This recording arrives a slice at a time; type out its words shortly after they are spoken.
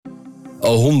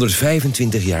Al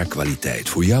 125 jaar kwaliteit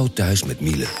voor jou thuis met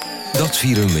Miele. Dat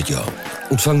vieren we met jou.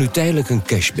 Ontvang nu tijdelijk een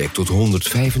cashback tot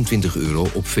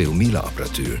 €125 op veel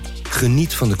Miele-apparatuur.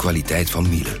 Geniet van de kwaliteit van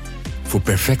Miele. Voor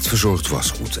perfect verzorgd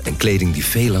wasgoed en kleding die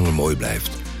veel langer mooi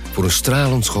blijft. Voor een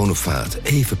stralend schone vaat,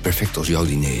 even perfect als jouw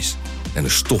diners. En een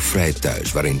stofvrij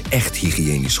thuis waarin echt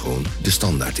hygiënisch schoon de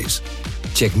standaard is.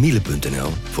 Check miele.nl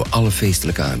voor alle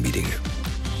feestelijke aanbiedingen.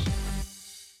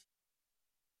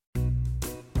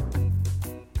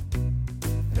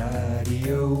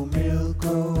 Radio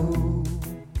Milko.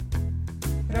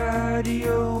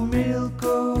 Radio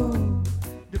Milko.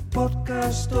 De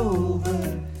podcast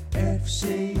over FC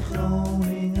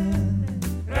Groningen.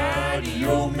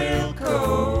 Radio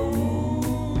Milko.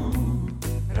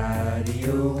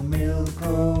 Radio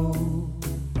Milko.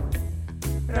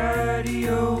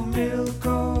 Radio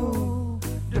Milko.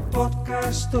 De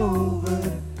podcast over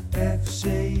FC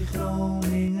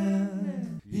Groningen.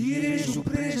 Hier is uw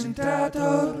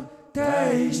presentator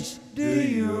Thijs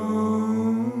de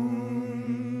Jong.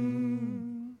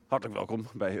 Hartelijk welkom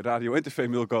bij Radio en TV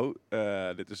Milko.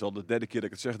 Dit is al de derde keer dat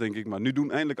ik het zeg, denk ik. Maar nu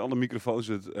doen eindelijk alle microfoons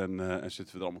het en zitten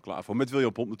we er allemaal klaar voor. Met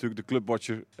William Pomp natuurlijk, de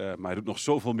clubwatcher. Maar hij doet nog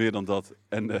zoveel meer dan dat.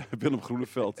 En Willem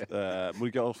Groeneveld. Moet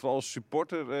ik jou vooral als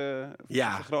supporter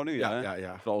van Groningen?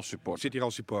 Ja. Vooral als supporter. Zit hier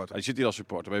als supporter. Je zit hier als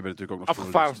supporter, maar je bent natuurlijk ook nog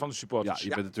afgevaardigd van de supporters. Ja, je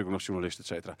bent natuurlijk ook nog journalist, et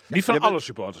cetera. Niet van alle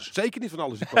supporters. Zeker niet van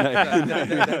alle supporters.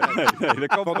 Nee,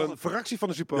 van een fractie van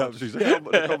de supporters. Ja, precies.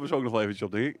 Daar komen we zo ook nog wel eventjes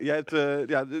op, denk ik. Jij hebt,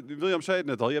 William zei het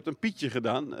net al, je hebt een Pietje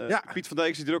gedaan. Piet van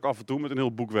Dijk zit hier ook af en toe met een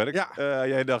heel boekwerk. Ja.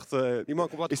 Jij dacht... die man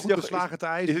komt wat goed beslagen te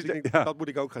eisen. Dat moet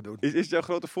ik ook gaan doen. Is het jouw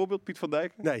grote voorbeeld, Piet van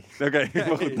Dijk? Nee. Oké,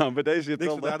 maar goed. Nou, bij deze zit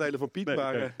niks wel... van nadelen van Piet,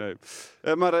 nee.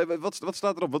 Maar wat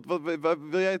staat erop? Wat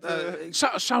wil jij het...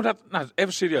 Zou dat... Nou,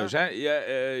 even serieus, hè.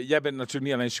 Jij bent natuurlijk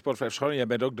niet alleen supporter van FC Groningen.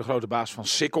 Jij bent ook de grote baas van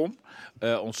Sikkom.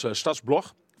 Ons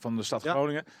stadsblog van de stad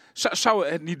Groningen. Zou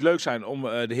het niet leuk zijn om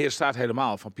de heer Staat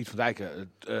helemaal van Piet van Dijk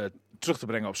terug te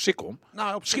brengen op Sikkom?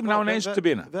 Schiet me nou ineens te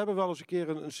binnen. We hebben wel eens een keer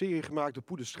een serie gemaakt op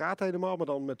Poederstraat helemaal. Maar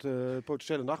dan met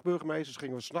potentiële nachtburgemeesters.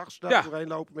 Gingen we 's nachts daar doorheen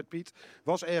lopen met Piet.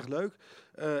 Was erg leuk.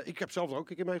 Ik heb zelf er ook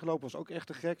een keer meegelopen. Was ook echt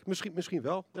te gek. Misschien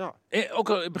wel, ja. Ook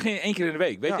al begin je 1 keer in de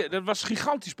week. Weet je, dat was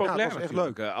gigantisch populair. Dat was echt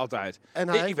leuk. Altijd.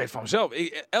 En ik weet van mezelf.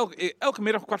 Elke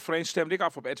middag om 1:15 stemde ik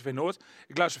af op RTV Noord.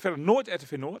 Ik luister verder nooit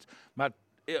RTV Noord. Maar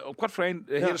om 1:15, de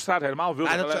hele straat helemaal wil.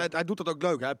 Hij doet dat ook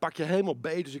leuk. Hij pakt je helemaal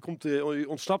beet, dus je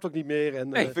ontsnapt ook niet meer. En,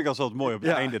 dat vind ik altijd mooi op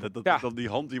het einde. Dat die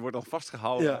hand die wordt dan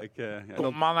vastgehouden.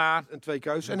 Komt man aan. En 2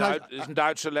 keuzes. Het is een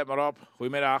Duitser, let maar op.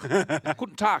 Goedemiddag.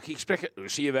 Goedendag, ik spreek.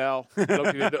 Zie je wel. Loopt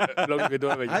hij weer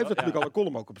door. Weet je hij heeft natuurlijk al een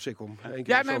column ook op Sikkom.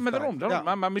 Maar daarom.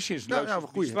 Maar misschien is het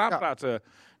leuk. Die straatpraat.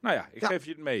 Ik geef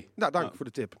je het mee. Nou, dank voor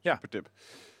de tip. Ja. Super tip.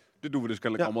 Dit doen we dus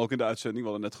kennelijk allemaal ook in de uitzending. We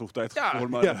hadden net genoeg tijd voor,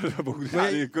 maar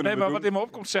maar wat in me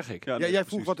opkomt, zeg ik. Jij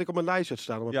vroeg wat ik op mijn lijst had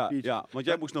staan. Want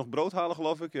jij moest nog brood halen,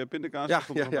 geloof ik. Pindakaas.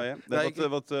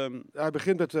 Hij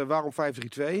begint met waarom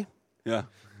 5-3-2. Ja.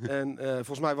 En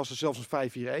volgens mij was er zelfs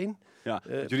een 5-4-1. Ja.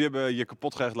 Jullie hebben je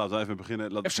kapot gelegd. Laten we even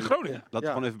beginnen. FC Groningen. Laten we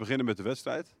gewoon even beginnen met de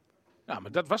wedstrijd. Ja,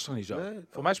 maar dat was toch niet zo?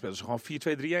 Voor mij speelden ze gewoon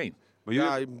 4-2-3-1. Maar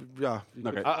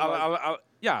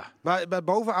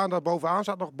Maar bovenaan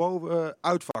staat nog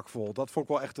uitvak vol. Dat vond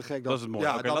ik wel echt te gek. Dat is het mooie.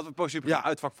 Laten we positief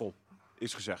uitvak vol.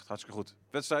 Is gezegd, hartstikke goed.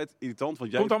 Wedstrijd, irritant.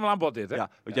 Want jij komt allemaal aan bod dit, hè? Ja,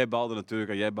 want jij baalde natuurlijk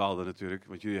en jij baalde natuurlijk.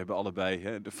 Want jullie hebben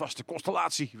allebei de vaste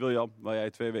constellatie, William. Waar jij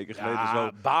 2 weken geleden zo...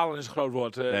 balen is een groot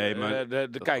woord.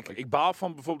 Kijk, ik baal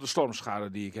van bijvoorbeeld de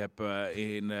stormschade die ik heb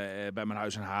bij mijn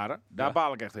huis in Haren. Daar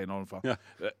baal ik echt enorm van. Ja.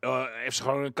 FC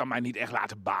Groningen kan mij niet echt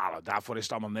laten balen. Daarvoor is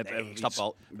het allemaal net even ik snap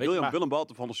al. Willem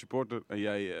baalt van de supporter en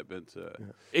jij bent...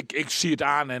 Ik zie het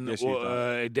aan en ik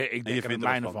denk er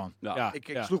mijne van. Ja.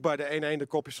 Ik sloeg bij de 1-1 de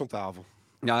kopjes van tafel.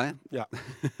 Ja, hè? Ja.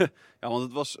 Ja, want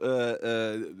het was...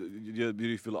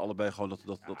 jullie willen allebei gewoon dat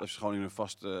FC Groningen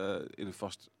in een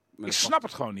vast... Ik snap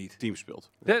het gewoon niet. Team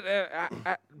speelt.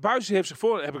 Buijs heeft zich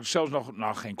voor, heb ik zelfs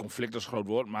nog geen conflict, dat is een groot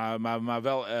woord, maar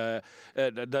wel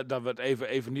dat we het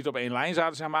even niet op één lijn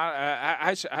zaten, zeg maar.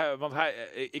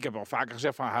 Ik heb al vaker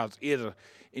gezegd van hij had eerder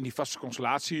in die vaste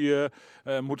constellatie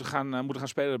moeten gaan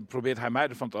spelen. Probeert hij mij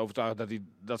ervan te overtuigen dat hij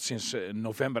dat sinds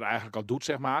november eigenlijk al doet,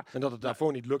 zeg maar. En dat het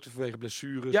daarvoor niet lukte vanwege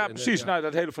blessures. Ja, precies. Nou,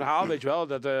 dat hele verhaal, weet je wel.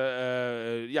 Dat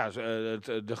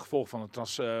de gevolgen van de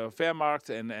transfermarkt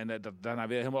en dat daarna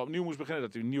weer helemaal opnieuw moest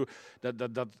beginnen.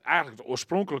 Dat eigenlijk het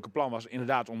oorspronkelijke plan was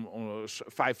inderdaad om 5-3-2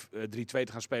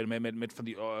 te gaan spelen met van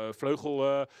die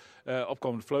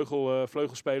opkomende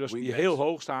vleugelspelers die heel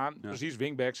hoog staan. Ja. Precies,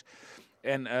 wingbacks.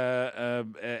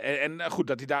 En goed,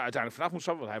 dat hij daar uiteindelijk vanaf moest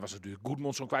stappen. Want hij was natuurlijk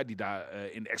Gudmundsson kwijt, die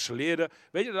daarin excelleerde.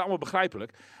 Weet je, dat is allemaal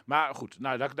begrijpelijk. Maar goed,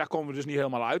 nou, daar komen we dus niet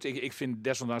helemaal uit. Ik vind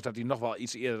desondanks dat hij nog wel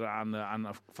iets eerder aan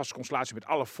een vaste constellatie met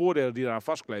alle voordelen die eraan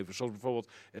vastkleven. Zoals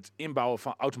bijvoorbeeld het inbouwen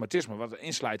van automatisme, wat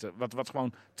insluiten, wat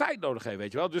gewoon tijd nodig heeft,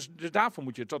 weet je wel. Dus daarvoor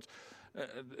moet je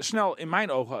snel in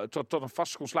mijn ogen tot een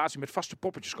vaste constellatie met vaste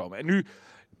poppetjes komen. En nu,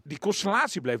 die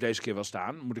constellatie bleef deze keer wel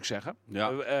staan, moet ik zeggen.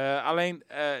 Ja. Alleen,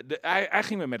 hij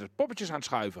ging weer met het poppetjes aan het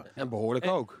schuiven. En behoorlijk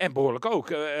ook. En behoorlijk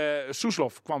ook.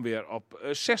 Soeslof kwam weer op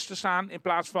 6 te staan in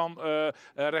plaats van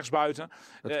rechtsbuiten.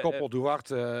 Het koppel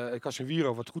Duarte,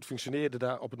 Casemiro, wat goed functioneerde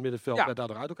daar op het middenveld, werd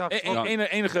daardoor uit elkaar gesproken. Het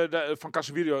enige van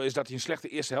Casemiro is dat hij een slechte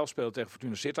eerste helft speelde tegen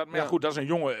Fortuna Sittard. Maar ja, goed, dat is een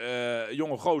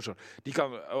jonge gozer. Die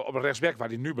kan op een rechtsback, waar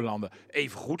hij nu belandde,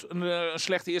 even goed een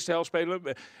slechte eerste helft spelen.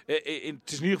 Het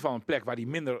is in ieder geval een plek waar hij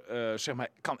minder zeg maar,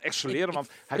 kan excelleren. Want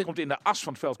hij komt in de as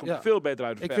van het veld veel beter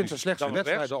uit de Ik vind zijn slechtste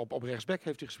wedstrijden op rechtsback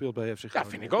heeft hij gespeeld bij FC Groningen. Ja,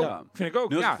 vind ik ook. Ja. Vind ik ook.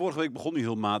 Nu vorige week begon hij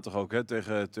heel matig ook, hè,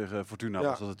 tegen Fortuna. Ja.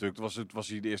 Was dat natuurlijk. Was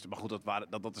hij de eerste. Maar goed,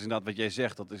 dat is inderdaad wat jij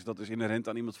zegt. Dat is inherent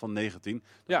aan iemand van 19.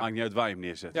 Dat maakt niet uit waar je hem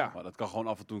neerzet. Ja. Maar dat kan gewoon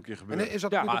af en toe een keer gebeuren. En is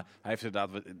dat Ja. Maar hij heeft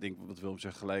inderdaad, ik denk wat Willem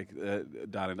zegt gelijk,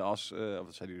 daar in de as, wat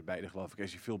zeiden jullie beide geloof ik,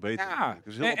 is hij veel beter. Ja, Het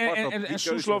is heel apart dat die en keuze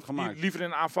Soeslof, wordt die gemaakt. liever in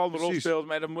een aanvallende rol Precies. speelt,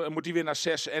 maar dan moet hij weer naar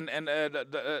 6. En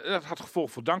dat had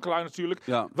gevolg voor Dankelui natuurlijk.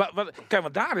 Ja. Kijk,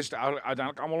 want daar is het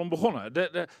uiteindelijk allemaal om begonnen.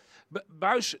 De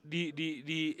Buis,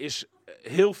 die is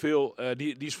heel veel,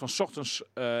 die is van 's ochtends,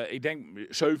 ik denk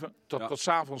 7 tot 's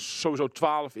avonds sowieso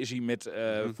 12 is hij met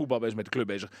voetbal bezig, met de club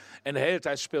bezig. En de hele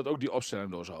tijd speelt ook die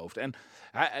opstelling door zijn hoofd. En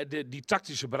die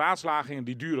tactische beraadslagingen,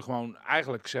 die duren gewoon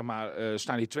eigenlijk, zeg maar,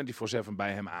 staan die 24/7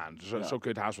 bij hem aan. Dus, zo kun je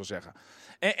het haast wel zeggen.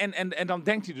 En dan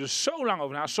denkt hij dus zo lang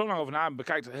over na,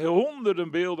 bekijkt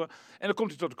honderden beelden. En dan komt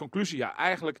hij tot de conclusie, ja,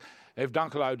 eigenlijk heeft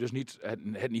Dankelui dus niet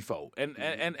het niveau.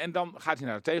 En dan gaat hij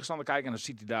naar de tegenstander kijken en dan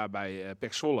ziet hij daar bij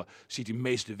PEC Zwolle, ziet hij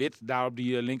Mees de Wit daar op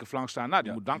die linkerflank staan. Nou,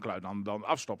 die moet Dankelui dan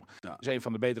afstoppen. Ja. Dat is een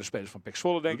van de betere spelers van PEC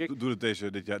Zwolle, denk ik. Doet het deze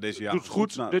jaar Doet het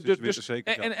goed. Nou, dus weer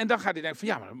zeker, En dan gaat hij denken van,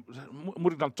 ja, maar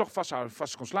moet ik dan toch vasthouden,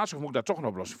 vaste constellatie, of moet ik daar toch een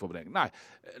oplossing voor bedenken? Nou,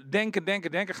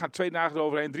 denken, gaan 2 dagen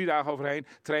eroverheen, 3 dagen overheen,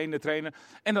 trainen.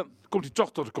 En dan komt hij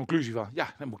toch tot de conclusie van,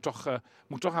 ja, dan moet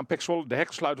ik toch aan PEC Zwolle, de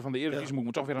hekkensluiter van de Eredivisie, moet ik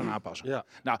me toch weer aan aanpassen. Ja.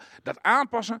 Nou, dat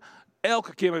aanpassen,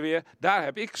 elke keer maar weer, daar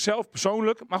heb ik zelf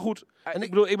persoonlijk, maar goed, ik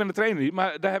bedoel, ik ben de trainer niet,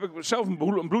 maar daar heb ik zelf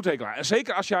een bloedhekel aan. En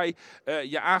zeker als jij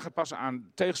je aan gaat passen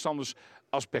aan tegenstanders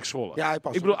als PEC Zwolle. Ja, hij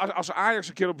past ik bedoel, als Ajax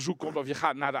een keer op bezoek komt of je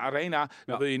gaat naar de arena,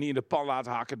 dan wil je niet in de pan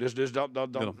laten hakken. Dus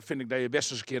dan vind ik dat je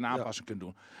best eens een keer een aanpassing kunt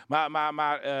doen.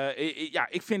 Maar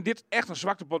ik vind dit echt een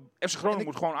zwakte pot. FC Groningen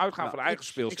moet gewoon uitgaan van de eigen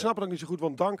speelstijl. Ik snap het ook niet zo goed,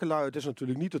 want Dankelui, het is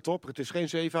natuurlijk niet de top. Het is geen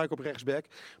Zeefuik op rechtsback.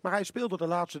 Maar hij speelde de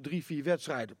laatste 3-4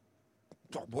 wedstrijden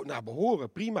toch naar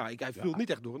behoren, prima. Hij viel niet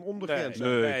echt door een ondergrens.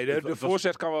 Nee, de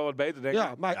voorzet kan wel wat beter, denk ik.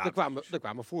 Ja, maar er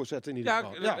kwamen voorzetten in ieder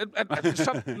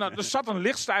geval. Er zat een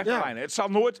lichtstijgende lijn. Het zal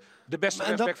nooit de beste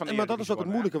rechtsback van de Maar dat is ook het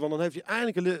moeilijke, want dan heeft hij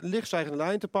eindelijk een lichtstijgende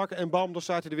lijn te pakken en bam, dan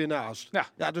staat hij er weer naast.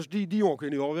 Ja, dus die jongen kun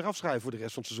je nu alweer afschrijven voor de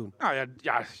rest van het seizoen. Nou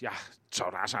ja, het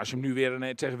zou raar zijn als je hem nu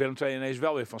weer tegen Willem II ineens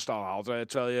wel weer van stal haalt.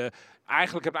 Terwijl je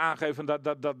eigenlijk hebt aangegeven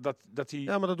dat hij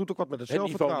ja, maar dat doet ook wat met het niveau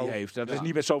zelfvertrouwen. niet heeft. Dat is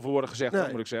niet met zoveel woorden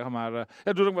gezegd, moet ik zeggen. Maar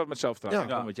dat doet ook wat met zelfvertrouwen.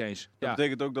 Ik ben het met je eens. Dat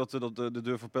betekent ook dat de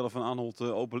deur van Pelle van Aanholt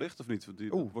open ligt, of niet? Die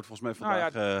wordt volgens mij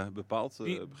vandaag bepaald,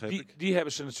 begreep ik. Die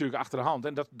hebben ze natuurlijk achter de hand.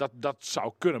 En dat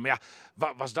zou kunnen. Maar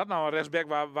ja, was dat nou een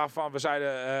rechtsback waarvan we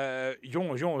zeiden,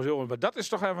 jongens, maar dat is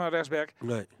toch even een rechtsback?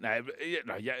 Nee.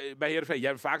 Bij Heerenveen, jij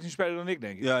hebt vaker zien spelen dan ik,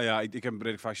 denk ik. Ja, ik heb hem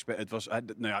redelijk vaak gespeeld. Het was,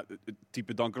 het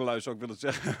type Dankelui zou ik willen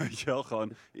zeggen. Weet je wel,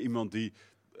 gewoon iemand die,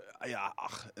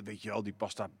 weet je wel,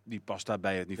 die past daar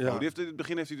bij het niveau. Ja. In het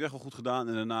begin heeft hij het echt wel goed gedaan.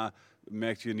 En daarna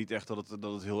merkte je niet echt dat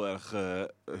het heel erg,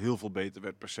 heel veel beter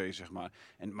werd per se, zeg maar.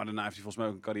 Maar daarna heeft hij volgens mij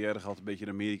ook een carrière gehad. Een beetje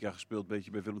in Amerika gespeeld, een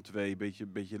beetje bij Willem II.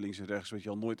 Een beetje links en rechts, weet je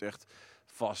wel. Nooit echt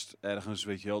vast ergens,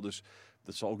 weet je wel. Dus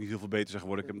dat zal ook niet heel veel beter zijn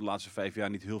geworden. Ik heb hem de laatste 5 jaar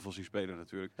niet heel veel zien spelen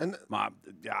natuurlijk. Maar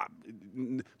ja,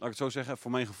 laat ik het zo zeggen,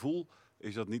 voor mijn gevoel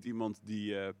is dat niet iemand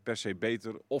die per se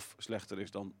beter of slechter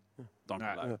is dan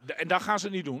Dankelui. En dan gaan ze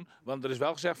het niet doen. Want er is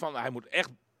wel gezegd van, hij moet echt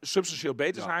substantieel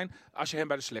beter zijn als je hem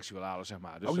bij de selectie wil halen, zeg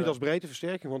maar. Dus, ook niet als breedte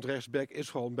versterking, want rechtsback is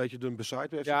gewoon een beetje dun beside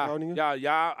bij FC Groningen.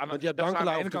 Want je hebt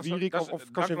Dankelui of de Wierik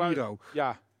of Casemiro.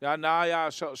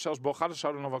 Zelfs Bogarde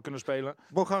zou er nog wel kunnen spelen.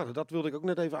 Bogarde, dat wilde ik ook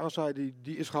net even aansnijden.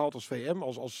 Die is gehaald als VM.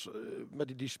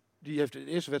 Die heeft de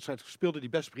eerste wedstrijd gespeeld, die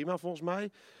best prima volgens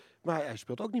mij. Maar hij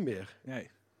speelt ook niet meer.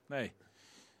 Nee.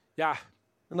 Ja,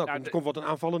 En dan komt wat een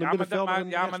aanvallende middenvelder en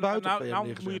rechtsbuiten. Nou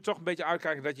moet je toch een beetje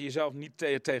uitkijken dat je jezelf niet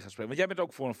tegen spreekt. Want jij bent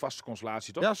ook voor een vaste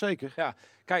constellatie, toch? Ja, zeker. Ja,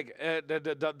 kijk,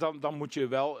 dan moet je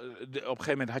wel... op een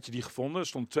gegeven moment had je die gevonden. Er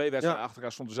stond 2 wedstrijden achter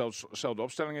elkaar, stond dezelfde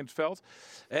opstelling in het veld.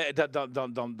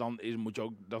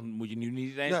 Dan moet je nu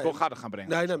niet ineens Bogarde gaan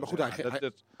brengen. Nee, maar goed,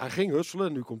 hij ging husselen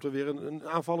en nu komt er weer een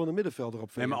aanvallende middenvelder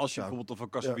op. Nee, maar als je bijvoorbeeld van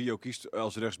Casemiro kiest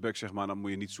als rechtsback, zeg maar, dan moet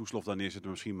je niet Soeslof daar neerzetten,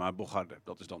 misschien maar Bogarde.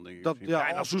 Dat is dan denk ik.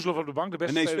 En als Soeslof op de bank de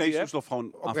beste speler. Nee, Soeslof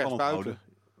gewoon aanvallend houden.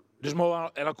 Dus Mo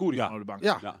El Akouri op de bank.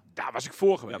 Ja. Daar was ik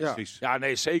voor geweest. Ja, precies. Ja,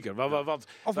 nee, zeker. Wat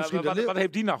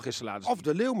heeft die nou gisteren laten zien? Of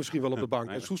de Leeuw misschien wel op de bank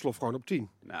en Soeslof gewoon op 10.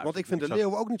 Nou, want ik vind de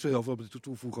Leeuw ook niet zo heel veel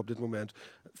toevoegen op dit moment.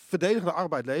 Verdedigende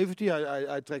arbeid levert hij.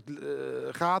 Hij trekt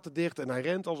gaten dicht en hij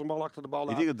rent als een bal achter de bal aan.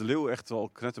 Ik denk dat de Leeuw echt wel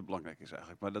knetterbelangrijk is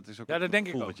eigenlijk. Maar dat is ook dat denk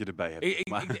ik wat je erbij hebt.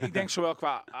 Ik denk zowel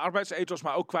qua arbeidsethos,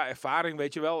 maar ook qua ervaring.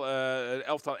 Weet je wel,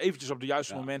 elftal eventjes op de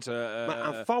juiste momenten. Maar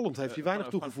aanvallend heeft hij weinig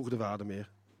toegevoegde waarde meer.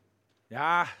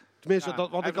 Ja... Tenminste,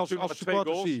 wat ik als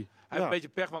supporter zie. Hij heeft een beetje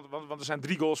pech, want er zijn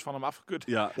 3 goals van hem afgekeurd.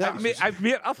 Ja. Hij heeft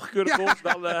meer afgekeurde goals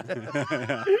dan... dat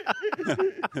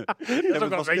is ook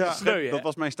wel een beetje sneu, hè? Dat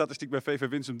was mijn statistiek bij VV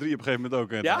Winsum 3 op een gegeven moment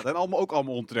ook. Ja? En ook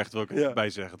allemaal onterecht, wil ik erbij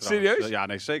zeggen. Trouwens. Serieus? Ja,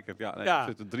 nee, zeker. Er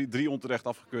zitten 3 onterecht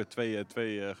afgekeurd,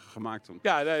 2 gemaakt toen.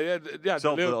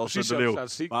 Hetzelfde als de Leeuw.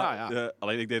 Statistiek. Maar,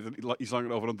 alleen ik deed er iets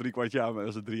langer over dan 3/4 jaar, maar dat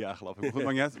is het 3 jaar geloof ik. Goed,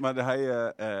 maar niet uit. Maar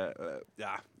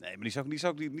die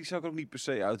zou ik ook niet per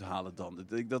se uithalen dan.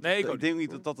 Ik denk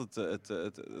niet dat het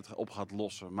op gaat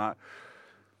lossen. Maar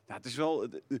het is wel...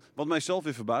 Wat mij zelf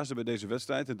weer verbaasde bij deze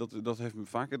wedstrijd, en dat heeft me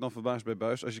vaker dan verbaasd bij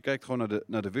Buijs. Als je kijkt gewoon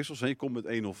naar de wissels, en je komt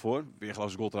met 1-0 voor. Weer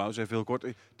glas goal trouwens, even heel kort.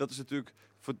 Dat is natuurlijk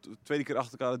voor de tweede keer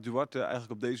achter elkaar dat Duarte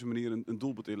eigenlijk op deze manier een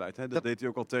doelpunt inleidt. Dat deed hij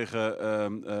ook al tegen...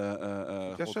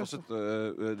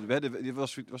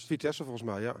 was Vitesse volgens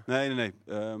mij, ja. Nee.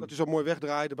 Dat hij zo mooi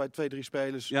wegdraaide bij 2-3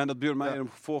 spelers. Ja, en dat Björn Meijer hem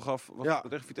voorgaf. Was het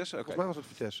tegen Vitesse? Volgens mij was het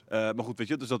Vitesse. Maar goed, weet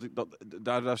je, dus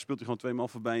daar speelt hij gewoon 2 man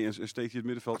voorbij en steekt hij het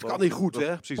middenveld. Dat kan niet goed,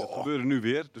 hè? Precies, dat gebeurde nu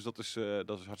weer. Dus dat is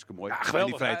hartstikke mooi. Ja, geweldig.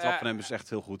 Die vrije trap van hem is echt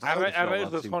heel goed. Hij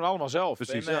regelt het gewoon allemaal zelf.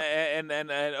 Precies.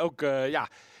 En ook,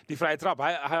 die vrije trap.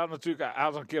 Hij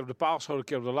had een keer op de paal geschoten, een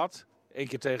keer op de lat. 1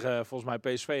 keer tegen, volgens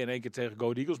mij, PSV en 1 keer tegen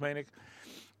Go Eagles, meen ik.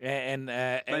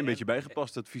 Een beetje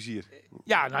bijgepast, het vizier.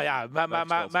 Ja, nou ja,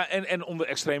 maar onder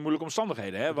extreem moeilijke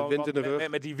omstandigheden. Hè?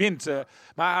 Met die wind.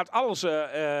 Maar hij had alles...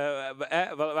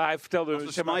 waar hij vertelde... Als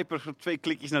de sniper, 2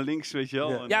 klikjes naar links, weet je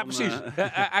wel. Ja, precies.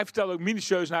 Hij vertelde ook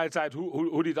minutieus na de tijd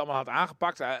hoe hij het allemaal had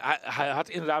aangepakt. Hij had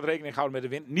inderdaad rekening gehouden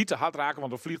met de wind. Niet te hard raken,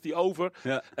 want dan vliegt hij over.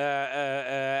 Ja.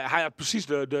 Hij had precies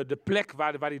de plek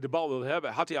waar hij de bal wilde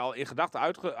hebben. Had hij al in gedachten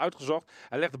uitgezocht.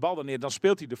 Hij legt de bal dan neer. Dan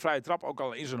speelt hij de vrije trap ook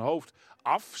al in zijn hoofd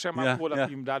af, zeg maar, voordat hij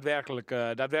hem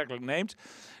daadwerkelijk neemt.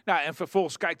 Nou, en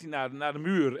vervolgens kijkt hij naar de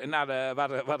muur en naar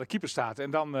waar de keeper staat.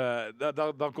 En dan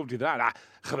komt hij daar. Nou,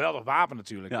 geweldig wapen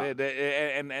natuurlijk.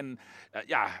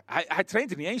 Ja. Hij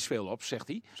traint er niet eens veel op, zegt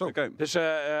hij. Okay. Dus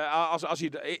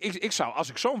als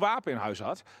ik zo'n wapen in huis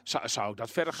had, zou ik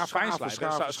dat verder gaan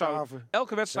fijnslijten. Zou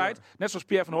elke wedstrijd, net zoals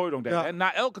Pierre van Hooijdonk deed, hè,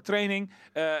 na elke training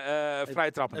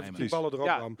vrije trappen nemen. Die ballen erop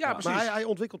aan. Ja, maar hij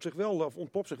ontwikkelt zich wel, of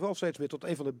ontpopt zich wel steeds meer tot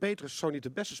een van de betere, zo niet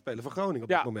de beste speler van Groningen op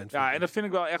dit moment. Ja, en dat vind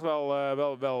ik wel echt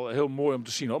wel heel mooi om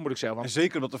te zien, hoor, moet ik zeggen. Want... En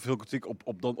zeker omdat er veel kritiek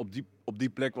op die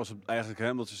plek was, eigenlijk, hè,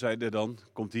 omdat ze zeiden dan,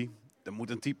 komt die. Er moet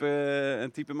een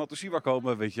type Matosiwa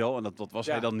komen, weet je wel. En dat was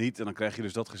hij dan niet. En dan krijg je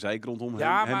dus dat gezeik rondom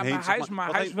hem heen.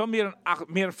 Maar hij is wel meer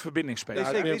een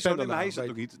verbindingsspeler. Nee, zeker. Maar hij is dat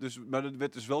ook niet. Dus, maar er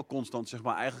werd dus wel constant, zeg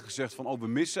maar, eigenlijk gezegd van... we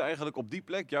missen eigenlijk op die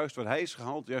plek, juist waar hij is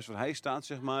gehaald, juist waar hij staat,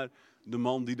 zeg maar... de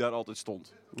man die daar altijd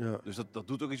stond. Ja. Dus dat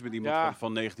doet ook iets met iemand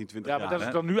van 19, 20 jaar. Ja, maar dat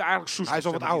is dan nu eigenlijk Soes. Hij is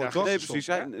al wat ouder, toch? Nee, precies.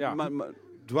 Maar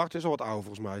Duarte is al wat ouder,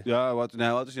 volgens mij. Ja,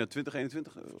 wat is hij? 20,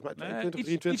 21? Volgens mij 22,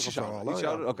 23 of zo al. Iets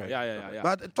ouder? Oké. Ja.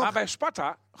 Maar bij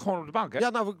Sparta, gewoon op de bank, hè? Ja,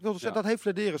 nou, ik wilde zeggen, dat heeft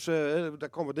Fledderus, daar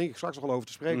komen we denk ik straks nog wel over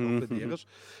te spreken, Fledderus.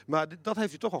 Maar dat heeft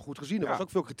hij toch al goed gezien. Er was ook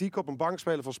veel kritiek op een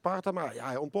bankspeler van Sparta, maar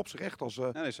hij ontpopt zich echt als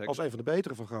een van de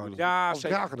betere van Groningen. Ja, als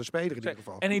dragende speler in ieder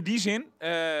geval. En in die zin,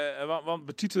 want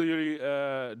betitelen jullie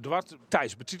Duarte...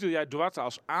 Thijs, betitel jij Duarte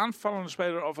als aanvallende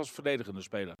speler of als verdedigende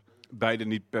speler? Beide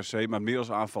niet per se, maar meer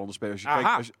als aanvallende speler. Als je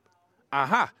kijkt,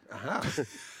 Aha.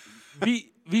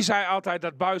 Wie zei altijd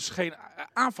dat Buijs geen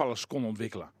aanvallers kon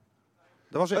ontwikkelen?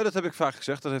 Dat heb ik vaak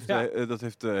gezegd. Dat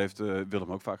heeft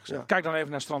Willem ook vaak gezegd. Ja. Kijk dan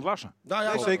even naar Strand Larsen. Nou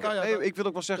ja, zeker. Ik wil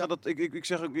ook wel zeggen dat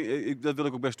dat wil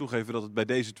ik ook best toegeven dat het bij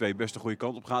deze twee best een goede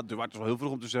kant op gaat. Duarte is wel heel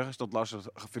vroeg om te zeggen. Strand Larsen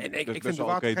ik vind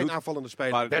Duarte geen aanvallende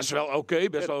speler. Maar best wel oké.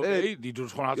 Die doet het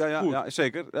gewoon hartstikke goed. Ja,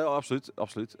 zeker.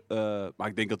 Absoluut. Maar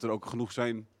ik denk dat er ook genoeg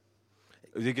zijn.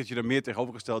 Ik denk dat je er meer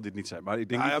tegenovergesteld dit niet zijn. Maar ik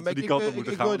denk niet dat we maar die ik- kant op ik-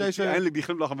 moeten ik gaan. wil want deze- eindelijk die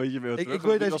glimlach een beetje weer terug. ik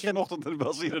wil je Want deze was vanochtend en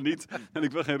was hij er niet. En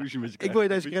ik wil geen ruzie met je Ik krijgen. wil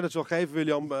je deze credits wel geven,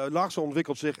 William. Larsen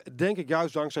ontwikkelt zich, denk ik,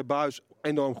 juist dankzij Buijs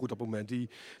enorm goed op het moment. Die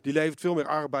levert veel meer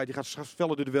arbeid, die gaat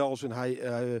feller de duels en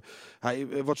hij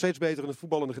wordt steeds beter in het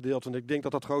voetballende gedeelte. En ik denk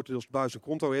dat dat grotendeels Buijs en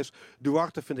konto is.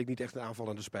 Duarte vind ik niet echt een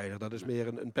aanvallende speler. Dat is meer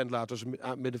een pendelaar tussen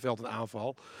middenveld en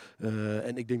aanval.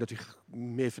 En ik denk dat hij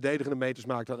meer verdedigende meters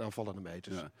maakt dan aanvallende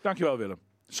meters. Ja. Dankjewel, Willem.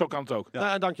 Zo kan het ook. Ja.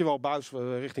 Nou, en dankjewel, Buijs.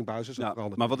 Richting Buijs is het Ja,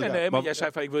 veranderd. maar wat ik, Maar jij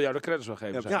zei van, ik wil jou de credits wel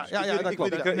geven. Ja, zei je. Ja, dat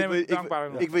klopt.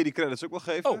 Ik wil die credits ook wel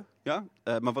geven. Oh. Ja?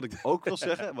 Maar wat ik ook wil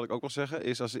zeggen,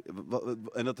 is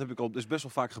en dat heb ik al, is best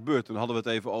wel vaak gebeurd. Toen hadden we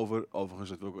het even over, overigens,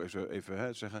 dat wil ik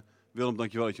even zeggen. Willem,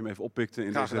 dankjewel dat je me even oppikte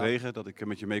in Graag deze gedaan. regen. Dat ik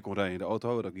met je mee kon rijden in de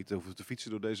auto. Dat ik niet hoefde te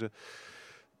fietsen door deze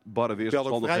barre Ik belde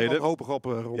ook vrij weersomstandigheden. wanhopig op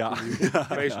rond Ja,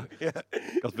 de Wezenlijk.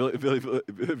 ik had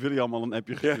William al een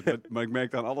appje gestuurd, maar ik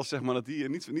merkte aan alles zeg maar, dat hij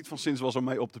niet van zins was om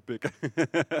mij op te pikken.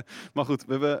 Maar goed,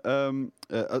 we hebben,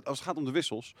 als het gaat om de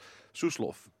wissels,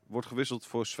 Soeslof wordt gewisseld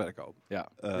voor Sverko. Ja.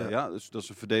 Dus dat is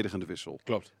een verdedigende wissel.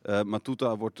 Klopt.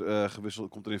 Matuta wordt gewisseld,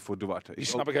 komt erin voor Duarte. Die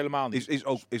snap ik helemaal niet. Is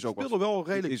ook speelde wat, wel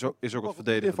redelijk. is ook wat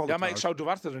verdedigend. Ja, maar ik zou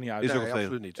Duarte er niet uit. Is Nee, ook wat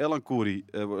absoluut verdedigend. niet. Elan Kouri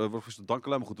wordt gewisseld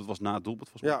Dankela, maar goed, dat was na het doelpunt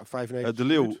volgens mij. Ja, 95. De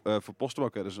Leeuw voor Postema,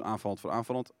 dat is een aanvallend voor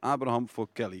aanvallend. Abraham voor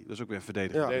Kelly, dat is ook weer een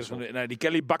verdediger. Ja. Nee, die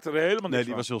Kelly bakte er helemaal niks Nee, die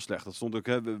van. was heel slecht. Dat stond ook,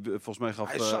 hè. Volgens mij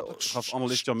Hij zat ook gaf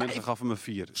analist Jan Mensen gaf hem een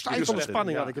 4. Stijf van de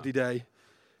spanning Ja. had ik het idee.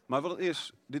 Maar wat het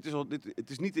is, het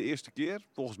is niet de eerste keer,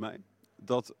 volgens mij,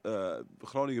 dat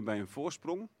Groningen bij een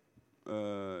voorsprong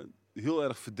heel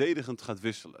erg verdedigend gaat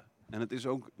wisselen. En het is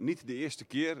ook niet de eerste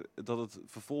keer dat het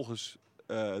vervolgens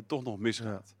toch nog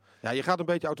misgaat. Ja, je gaat een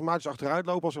beetje automatisch achteruit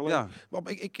lopen als alleen. Ja. Maar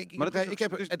Maar dat is ik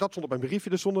heb, en dat stond op mijn briefje.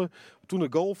 Er stonden, toen de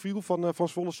goal viel van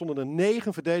Zwolle, stonden er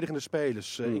 9 verdedigende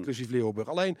spelers, inclusief Leeuwenburg.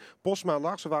 Alleen Postma en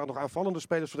Larsen waren nog aanvallende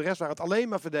spelers. Voor de rest waren het alleen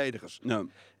maar verdedigers. Ja.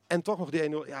 En toch nog die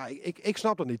 1-0. Ja, ik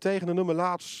snap dat niet. Tegen de nummer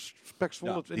laatst Spek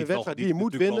Zwolle in een wedstrijd die je moet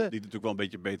natuurlijk winnen. die natuurlijk wel een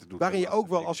beetje beter doet. Waarin je dan ook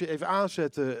wel, ik. als je even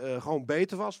aanzette, gewoon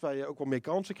beter was. Waar je ook wel meer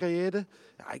kansen creëerde.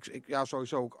 Ja,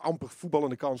 sowieso ook amper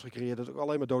voetballende kansen gecreëerd. Dat is ook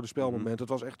alleen maar dode spelmomenten. Het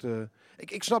was echt...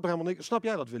 Ik snap er helemaal niks. Snap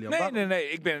jij dat, William? Nee.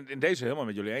 Ik ben in deze helemaal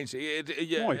met jullie eens.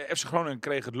 Mooi. FC Groningen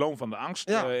kreeg het loon van de angst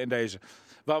Ja. in deze.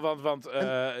 Want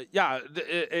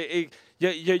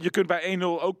je kunt bij 1-0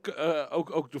 ook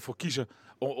ervoor kiezen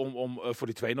om voor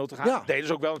die 2-0 te gaan. Ja. Deden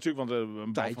ze ook wel natuurlijk, want een bal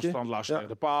van Tijdje. Strand Lars Ja. tegen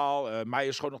de paal.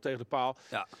 Meijer schoot nog tegen de paal.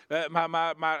 Ja.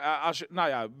 Maar als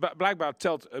je, blijkbaar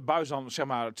telt Buijs dan zeg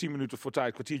maar 10 minuten voor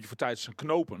tijd, kwartiertje voor tijd zijn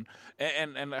knopen.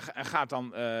 En gaat dan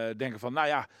denken van,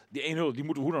 die 1-0 die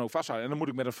moeten we hoe dan ook vasthouden. En dan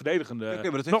moet ik met een verdedigende, Oké, maar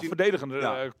dat heeft nog hij- verdedigende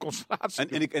Ja.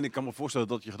 constellatie. En ik kan me voorstellen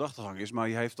dat je gedachtegang is, maar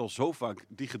hij heeft al zo vaak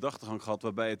die gedachtegang gehad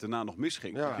waarbij het daarna nog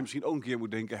misging. Ja. Dat je misschien ook een keer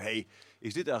moet denken,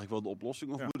 is dit eigenlijk wel de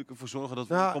oplossing? Of Ja. moet ik ervoor zorgen dat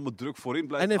we Ja. gewoon met druk voorin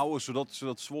blijven En houden,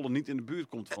 zodat Zwolle niet in de buurt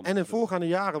komt van... En in voorgaande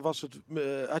jaren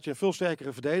had je een veel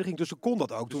sterkere verdediging, dus toen kon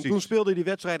dat ook. Precies. Toen speelde je die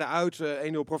wedstrijden uit,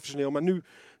 1-0 professioneel, maar nu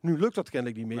lukt dat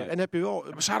kennelijk niet meer. Nee. En heb je wel...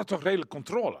 Maar ze hadden toch redelijk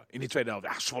controle in die tweede helft.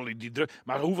 Ja, Zwolle die druk.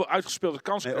 Maar hoeveel uitgespeelde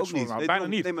kansen Nee, kreeg ook niet. Zwolle nou? Nee,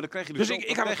 Bijna niet. Nee, maar dan krijg je Dus dus, ik wel-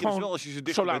 had dan het krijg je dus gewoon wel als je ze zo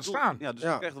dichter bij laten doel... staan. Ja, dus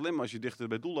Ja. je krijgt alleen maar als je dichter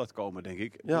bij doel laat komen, denk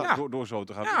ik. Ja. Door zo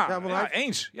te gaan. Ja, maar ja, hij-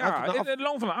 eens. hij had Ja, het na af- het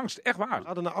loon van de angst. Echt waar. We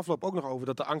hadden na afloop ook nog over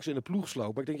dat de angst in de ploeg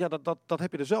sloop. Maar ik denk, dat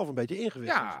heb je er zelf een beetje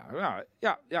ingewisseld.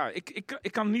 Ja.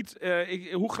 Ik kan niet,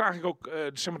 hoe graag ik ook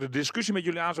zeg maar de discussie met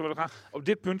jullie aan zou willen gaan. Op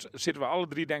dit punt zitten we alle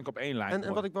drie denk ik op één lijn.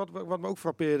 En wat me ook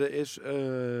frappeerde is,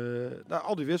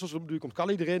 al die wissels, nu komt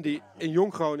Kalli erin, die in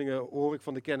Jong Groningen, hoor ik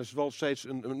van de kennis, wel steeds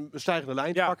een stijgende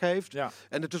lijn te Ja. pakken heeft. Ja.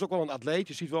 En het is ook wel een atleet,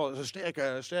 je ziet wel, het is een sterke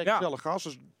Ja. snelle gast.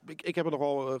 Dus ik heb er nog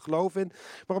wel geloof in.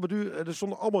 Maar op het duur, er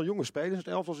stonden allemaal jonge spelers in het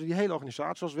elftal, dus die hele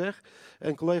organisatie was weg.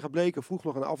 En collega Bleken vroeg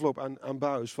nog een afloop aan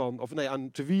Buijs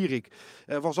aan Te Wierik.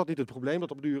 Was dat niet het probleem? Dat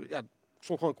op het duur,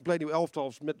 stond gewoon een compleet nieuw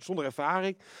elftal zonder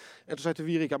ervaring. En toen zei Te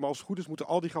Wierik, maar als het goed is moeten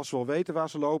al die gasten wel weten waar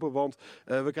ze lopen. Want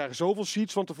we krijgen zoveel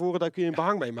sheets van tevoren, daar kun je een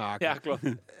behang mee maken. Ja, klopt.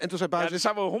 En toen zei Ja, Buijs... er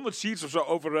staan wel 100 sheets of zo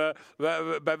over.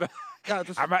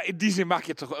 Maar in die zin maak je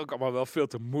het toch ook allemaal wel veel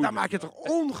te daar moeilijk. maak je het toch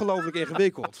ongelooflijk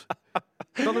ingewikkeld.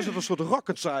 Dan is het een soort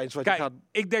rocket science wat je Kijk, gaat...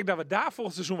 ik denk dat we daar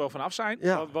volgend seizoen wel van af zijn.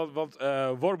 Ja. Want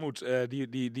Wormoed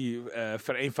die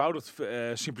vereenvoudigt,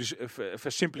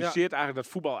 versimpliceert eigenlijk dat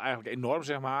voetbal eigenlijk enorm,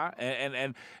 zeg maar.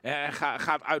 En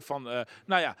gaat uit van,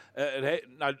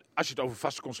 als je het over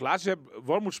vaste constellaties hebt,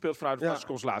 Wormoed speelt vanuit een vaste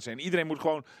constellatie. En iedereen moet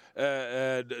gewoon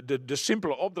de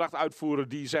simpele opdracht uitvoeren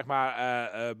die zeg maar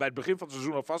bij het begin van het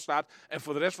seizoen al vaststaat en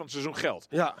voor de rest van het seizoen geldt.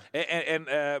 Ja.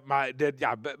 Maar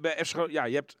bij FC Groningen,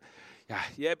 je hebt...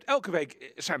 je hebt elke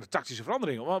week zijn er tactische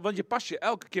veranderingen. Want je past je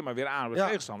elke keer maar weer aan op de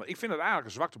tegenstander. Ik vind het eigenlijk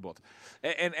een zwaktebod.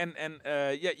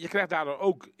 Je krijgt daardoor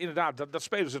ook inderdaad dat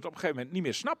spelers het op een gegeven moment niet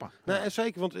meer snappen. Nee, en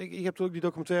zeker, want ik heb toen ook die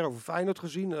documentaire over Feyenoord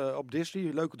gezien op Disney.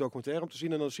 Een leuke documentaire om te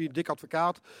zien. En dan zie je Dick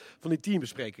Advocaat van die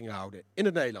teambesprekingen houden. In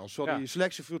het Nederlands. Zodat die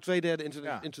selectie voor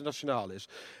 2/3 internationaal is.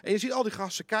 En je ziet al die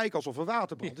gasten kijken alsof een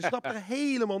waterband. Die snappen er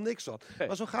helemaal niks van. Nee.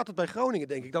 Maar zo gaat het bij Groningen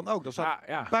denk ik dan ook. Dan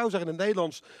staat Pauw zeggen in het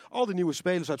Nederlands al die nieuwe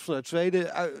spelers vanuit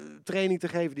Zweden training te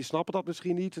geven. Die snappen dat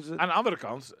misschien niet. Aan de andere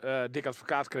kant, Dick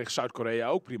Advocaat kreeg Zuid-Korea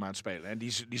ook prima aan het spelen. En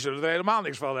die zullen er helemaal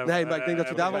niks van hebben. Nee, maar ik denk dat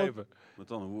hij daar wel... Wat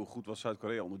dan? Hoe goed was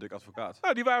Zuid-Korea onder Dick Advocaat?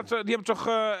 Nou, die hebben toch...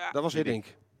 Dat was Hiddink.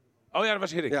 Oh ja, dat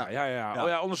was Hiddink.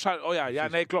 Ja.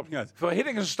 Nee, klopt. Voor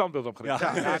Hiddink is een standbeeld opgericht.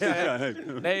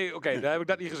 Nee, oké, daar heb ik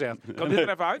dat niet gezegd. Kan dit er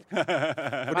even uit?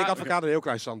 Voor Dick Advocaat een heel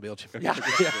klein standbeeldje.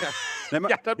 Nee,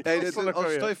 maar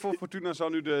als stel je voor, Fortuna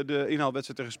zou nu de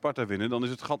inhaalwedstrijd tegen Sparta winnen, dan is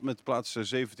het gat met plaats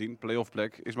 17, play-off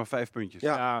plek, is maar 5 puntjes.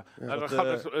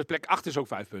 Plek 8 is ook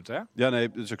 5 punten, hè? Ja, nee,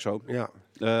 dat is ook zo. Ja.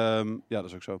 Dat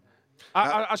is ook zo.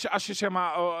 Als je zeg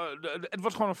maar, het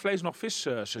wordt gewoon een vlees nog vis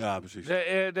seizoen. Ja, precies.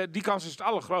 Die kans is het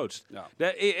allergrootst. Ja.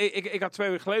 Ik had 2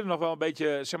 weken geleden nog wel een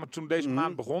beetje, zeg maar, toen deze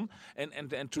maand begon.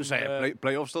 En toen zei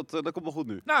play-offs, dat komt wel goed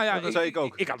nu. Nou ja, dat zei ik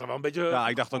ook. Ik had er wel een beetje. Ja,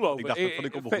 ik dacht van die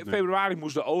komt wel goed nu. Februari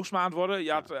moest de oogstmaand worden.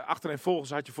 Je had achtereenvolgens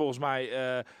had je volgens mij,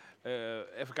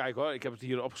 even kijken hoor, ik heb het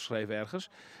hier opgeschreven ergens.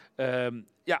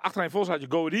 Achtereenvolgens had je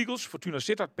Go Eagles, Fortuna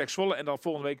Sittard, PEC Zwolle en dan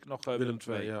volgende week nog Willem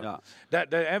II.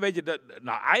 Weet je,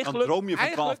 eigenlijk... Dan droom je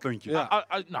van 12 puntjes.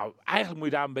 Eigenlijk moet je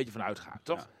daar een beetje van uitgaan,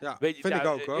 toch? Ja, weet je, vind ik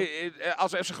ook hoor.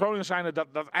 Als FC Groningen zijn dat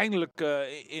eindelijk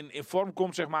in vorm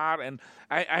komt, zeg maar, en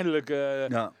eindelijk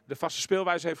de vaste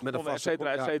speelwijze heeft gevonden, et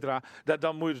cetera,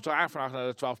 dan moet je er toch eigenlijk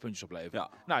vanaf 12 puntjes opleveren. Ja.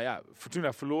 Nou ja,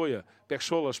 Fortuna verloor je, PEC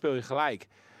Zwolle speel je gelijk.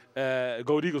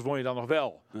 Go Eagles won je dan nog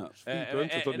wel. 4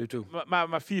 punten tot nu toe.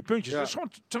 Maar 4 puntjes, dat is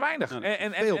gewoon te weinig.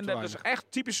 En dat is echt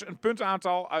typisch een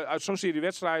puntaantal uit zo'n serie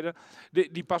wedstrijden.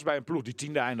 Die past bij een ploeg die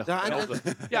 10e eindigt.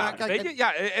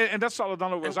 En dat zal het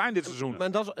dan ook wel zijn dit seizoen.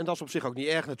 En dat is op zich ook niet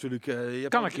erg natuurlijk.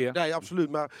 Kan een keer. Nee, absoluut.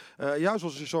 Maar juist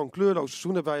als je zo'n kleurloos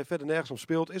seizoen hebt waar je verder nergens om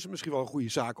speelt, is het misschien wel een goede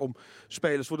zaak om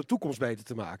spelers voor de toekomst beter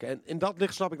te maken. En in dat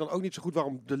licht snap ik dan ook niet zo goed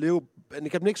waarom de Leeuw... En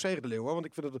ik heb niks tegen de Leeuw, hoor, want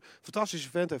ik vind het een fantastische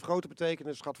vent, heeft grote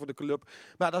betekenis gehad voor de club.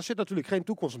 Maar daar zit natuurlijk geen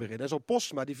toekomst meer in. En zo'n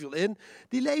Postma, die viel in,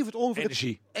 die levert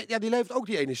energie. Die levert ook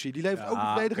die energie. Die levert ook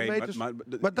de verdediging meters.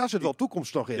 Maar daar zit wel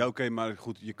toekomst nog in. Ja, oké, maar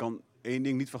goed, je kan één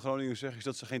ding niet van Groningen zeggen, is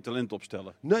dat ze geen talent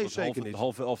opstellen. Nee, zeker niet. De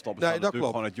halve elftal bestaat natuurlijk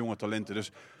gewoon uit jonge talenten.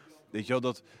 Dus weet je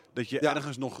wel, dat je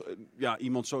ergens nog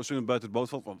iemand zo buiten het boot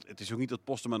valt. Want het is ook niet dat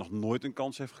Postma nog nooit een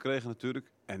kans heeft gekregen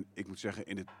natuurlijk. En ik moet zeggen,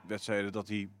 in de wedstrijden dat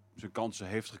hij zijn kansen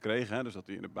heeft gekregen, hè, dus dat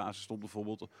hij in de basis stond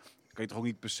bijvoorbeeld, kan je toch ook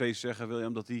niet per se zeggen,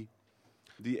 William, dat hij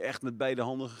die echt met beide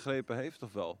handen gegrepen heeft,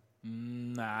 of wel?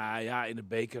 Nou ja, in de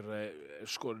beker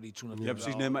scoorde die toen natuurlijk. Ja,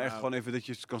 precies. Nee, maar echt gewoon even dat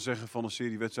je kan zeggen van een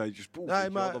serie wedstrijdjes.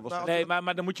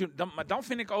 Maar dan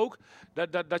vind ik ook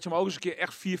dat je hem ook eens een keer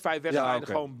echt 4-5 wedstrijden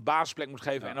gewoon basisplek moet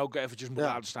geven en ook eventjes moet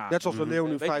laten staan. Net zoals de Leeuw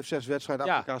nu 5-6 wedstrijden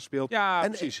aan elkaar speelt. Ja,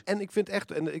 precies. En ik vind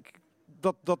echt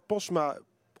dat Postma...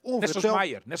 Net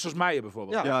zoals Meijer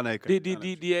bijvoorbeeld. Ja, nee.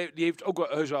 Die heeft ook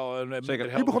heus wel een...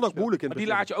 Zeker. Die begon ook moeilijk in maar die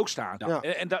laat je ook staan. Ja.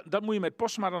 En dat moet je met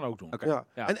Postma dan ook doen. Okay.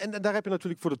 Ja. En daar heb je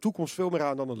natuurlijk voor de toekomst veel meer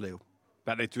aan dan een Leeuw.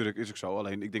 Ja, nee, tuurlijk is ook zo.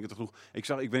 Alleen, ik denk het genoeg. Ik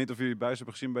weet niet of jullie buis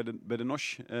hebben gezien bij de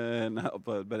NOS.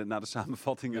 Na de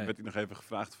samenvatting werd hij nog even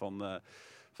gevraagd van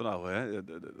nou,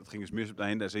 dat ging dus mis op de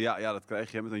einde. Hij zei, ja, dat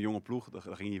krijg je met een jonge ploeg.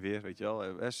 Dan ging je weer, weet je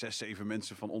wel. 6, 7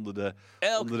 mensen van onder de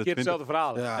Elke onder de keer hetzelfde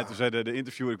verhaal. Ja. En toen zei de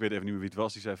interviewer, ik weet even niet meer wie het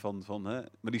was, die zei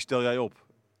maar die stel jij op.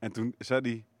 En toen zei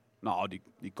hij, nou,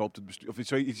 die koopt het bestuur. Of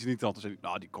iets niet anders. Zei hij,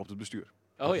 nou, die koopt het bestuur.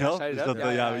 Oh ja, zei je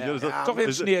dat? Toch weer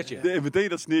een sneertje. Meteen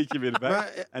dat sneertje weer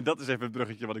erbij. En dat is even het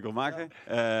bruggetje wat ik wil maken.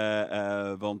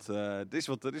 Want het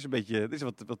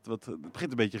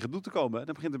begint een beetje gedoe te komen. Hè.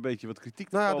 Er begint een beetje wat kritiek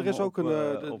te komen. Er is ook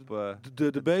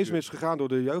de bezem is gegaan door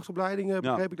de jeugdopleiding,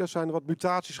 begreep ik. Er zijn wat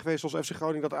mutaties geweest zoals FC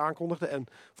Groningen dat aankondigde. En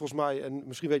volgens mij, en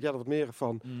misschien weet jij er wat meer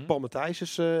van, Paul Matthijs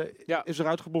is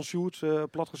eruit gebonjourd,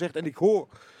 plat gezegd. En ik hoor...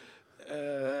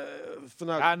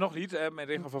 Ja, nog niet, met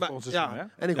regel van volgend seizoen. Hè?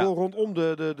 En ik hoor rondom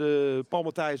de Paul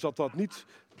Matthijs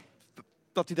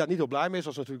dat hij daar niet heel blij mee is.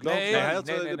 Dat is natuurlijk logisch.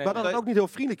 Maar dat het ook niet heel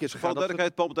vriendelijk is gegaan. Voor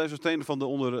duidelijkheid, Paul Matthijs was trainer van de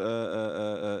onder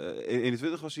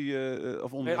 21 was hij,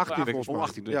 of onder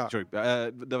 18. Ja. Sorry.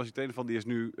 Daar was hij trainer van. Die is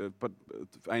nu,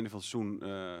 het einde van het seizoen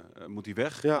moet hij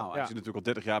weg. Ja. Nou, hij zit natuurlijk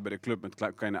al 30 jaar bij de club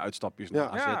met kleine uitstapjes naar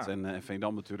AZ en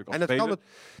Veendam natuurlijk. En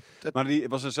het maar die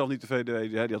was er zelf niet tevreden.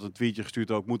 Die had een tweetje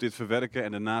gestuurd ook. Moet dit verwerken.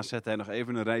 En daarna zette hij nog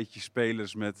even een rijtje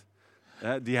spelers met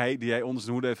die hij onder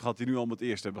zijn hoede heeft gehad, die nu al het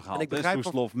eerste hebben gehaald. En ik begrijp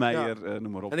Soeslof, Meijer,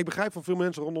 noem maar op. En ik begrijp van veel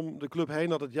mensen rondom de club heen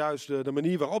dat het juist de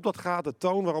manier waarop dat gaat, de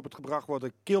toon waarop het gebracht wordt,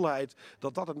 de kilheid,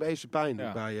 dat het meeste pijn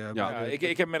doet bij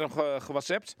ik heb met hem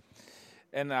gewhatsappt.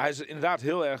 En hij is inderdaad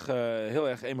heel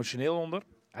erg emotioneel onder.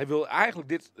 Hij wil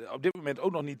eigenlijk op dit moment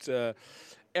ook nog niet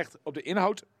echt op de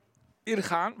inhoud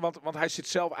ingaan. Want hij zit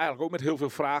zelf eigenlijk ook met heel veel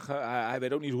vragen. Hij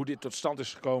weet ook niet hoe dit tot stand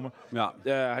is gekomen. Ja.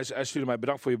 Hij stuurde mij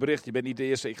bedankt voor je bericht. Je bent niet de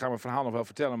eerste. Ik ga mijn verhaal nog wel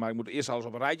vertellen. Maar ik moet eerst alles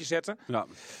op een rijtje zetten. Ja.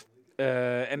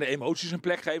 En de emoties een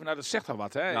plek geven. Nou, dat zegt al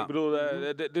wat. Hè? Ja. Ik bedoel,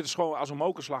 dit is gewoon als een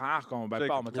mokerslag aangekomen bij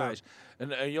Paul Matthijs.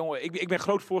 Ja. Een jongen, ik ben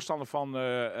groot voorstander van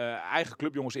eigen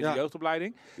clubjongens in de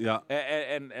jeugdopleiding. Ja.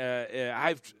 Hij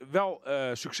heeft wel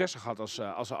successen gehad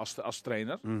als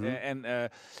trainer.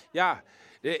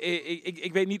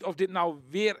 Ik weet niet of dit nou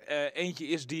weer eentje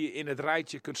is die je in het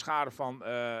rijtje kunt scharen van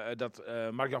dat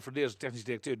Mark-Jan Fledderus, technisch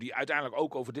directeur, die uiteindelijk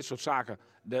ook over dit soort zaken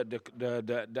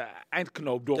de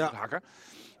eindknoop door moet hakken.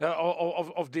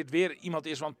 Of dit weer iemand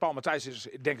is, want Paul Matthijs is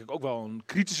denk ik ook wel een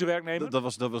kritische werknemer.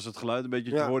 Dat was het geluid een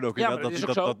beetje te horen ook.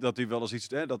 Dat hij wel eens iets,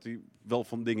 dat hij wel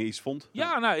van dingen iets vond.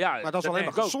 Maar dat is alleen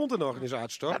maar gezond in de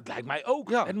organisatie, toch? Dat lijkt mij ook.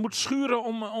 Ja. Het moet schuren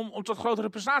om tot grotere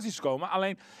prestaties te komen.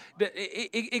 Alleen,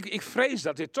 ik vrees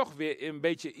dat dit toch weer een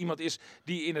beetje iemand is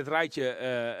die in het rijtje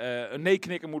een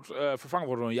nee-knikker moet vervangen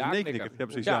worden door een ja-knikker. Ja,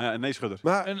 precies. Ja, een nee-schudder.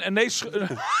 Maar een nee-schudder.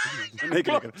 Een nee-knikker.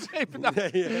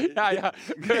 Ja.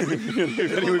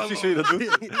 Precies hoe je dat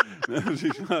doet.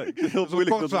 Precies. Heel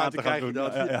moeilijk om dat te gaan doen.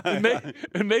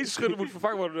 Een nee-schudder moet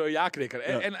vervangen worden door een ja-knikker.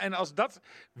 En als dat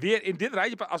weer in dit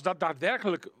rijtje, als dat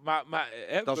daadwerkelijk,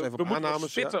 dat is even we moeten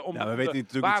spitten om we weten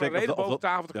de ware reden boven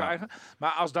tafel te krijgen.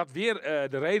 Maar als dat weer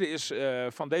de reden is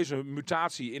van deze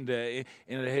mutatie in de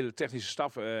hele technische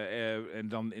staf, en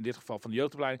dan in dit geval van de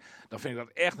jeugdopleiding, dan vind ik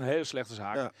dat echt een hele slechte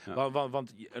zaak. Ja.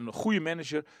 Want een goede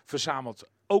manager verzamelt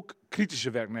ook kritische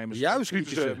werknemers,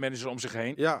 kritische managers om zich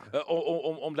heen. Ja.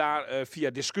 Om daar via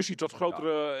discussie tot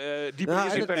grotere diepe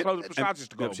inzicht en grotere prestaties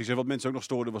te komen. Ja, precies. En wat mensen ook nog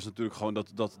stoorden was natuurlijk gewoon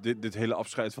dat dit hele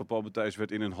afscheid van Paul Matthijs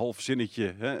werd in een half zinnetje,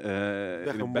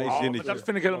 in een bijzinnetje.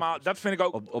 Dat vind ik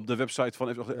ook op de website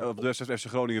van FC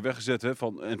Groningen weggezet.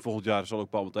 En volgend jaar zal ook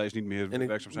Paul Matthijs niet meer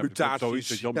werkzaam zijn.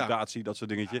 Zoiets, mutatie, dat soort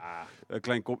dingetje.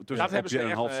 Klein tussenkopje en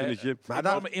een half zinnetje. Maar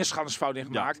daar hebben we inschattingsfout in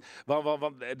gemaakt.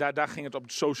 Want daar ging het op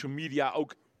social media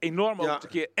ook enorm over te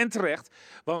keer en terecht.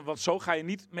 Want zo ga je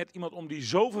niet met iemand om die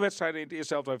zoveel wedstrijden in het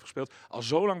eerste helft heeft gespeeld, al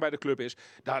zo lang bij de club is,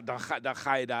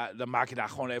 dan maak je daar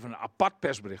gewoon even een apart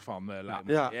persbericht van.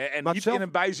 En niet in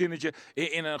een bijzinnetje,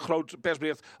 in een groot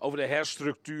persbericht over de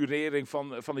herstructurering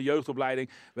van de jeugdopleiding,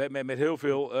 met heel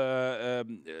veel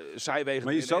zijwegen.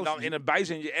 En dan in een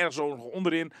bijzinnetje ergens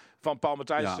onderin van Paul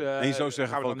Matthijs. En je zou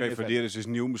zeggen van Fledderus is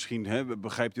nieuw. Misschien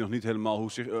begrijpt hij nog niet helemaal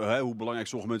hoe belangrijk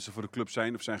sommige mensen voor de club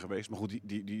zijn of zijn geweest. Maar goed,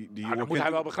 dat moet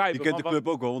hij wel begrijpen. Die kent de club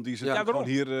ook wel, want die is gewoon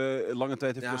hier lange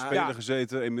tijd heeft als speler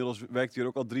gezeten. Inmiddels werkt hij hier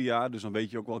ook al 3 jaar, dus dan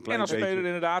weet je ook wel een klein beetje. En als speler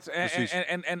inderdaad.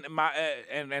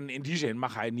 En in die zin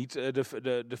mag hij niet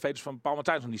de fetus van Paul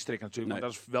Matthijs nog niet strikken natuurlijk. Nee.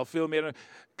 Want dat is wel veel meer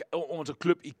om het een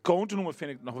club-icoon te noemen,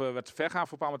 vind ik nog wel wat te ver gaan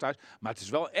voor Paul Matthijs. Maar het is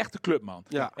wel echt een clubman.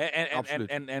 Ja,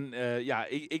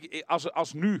 absoluut.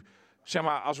 Als nu, zeg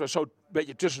maar, als we zo een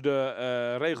beetje tussen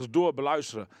de regels door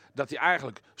beluisteren, dat hij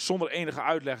eigenlijk zonder enige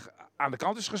uitleg aan de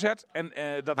kant is gezet.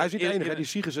 Dat hij is niet de enige. Die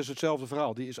Sigers is hetzelfde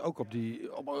verhaal. Die is ook op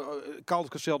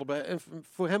Kaltkasteel erbij. En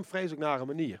voor hem vreselijk nare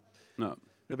manier. Nou.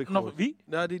 Nog wie?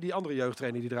 Nou, die andere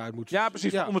jeugdtrainer die eruit moet. Ja,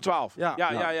 precies. Onder 12.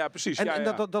 Ja, precies.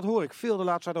 En dat hoor ik veel de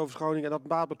laatste tijd over Groningen. En dat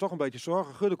baart me toch een beetje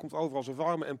zorgen. Gudde komt over als een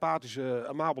warme, empathische,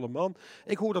 amabele man.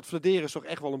 Ik hoor dat Fledderus toch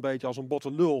echt wel een beetje als een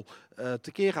botte lul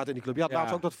tekeer gaat in die club. Ja,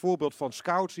 laatst ook dat voorbeeld van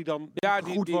scouts die dan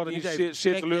goed worden. Die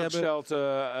zeer teleurgesteld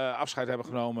afscheid hebben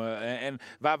genomen. En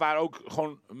waar ook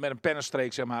gewoon met een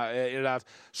pennenstreek, zeg maar, inderdaad,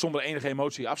 zonder enige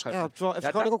emotie afscheid. Ja, terwijl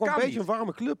Groningen ook een beetje een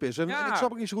warme club is. En ik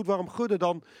snap ook niet zo goed waarom Gudde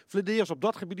dan Fledderus op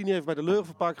dat gebied niet even bij de Leugen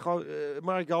verpakt.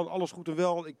 Mark-Jan, alles goed en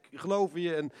wel. Ik geloof in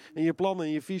je en in je plannen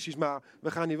en je visies. Maar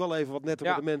we gaan hier wel even wat netter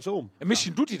met de mensen om. En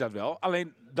misschien doet hij dat wel.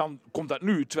 Alleen dan komt dat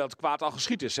nu, terwijl het kwaad al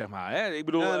geschied is, zeg maar. Hè? Ik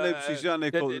bedoel, precies.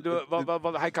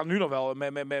 Want hij kan nu nog wel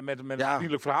met een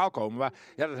vriendelijk verhaal komen. Maar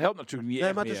dat helpt natuurlijk niet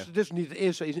echt meer. Het is niet het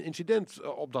eerste incident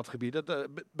op dat gebied.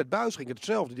 Met Buijs ging het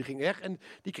hetzelfde. Die ging weg en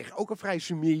die kreeg ook een vrij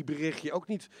sumie berichtje. Ook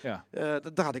niet.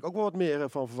 Daar had ik ook wel wat meer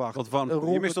van verwacht.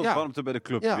 Je mist wat warmte bij de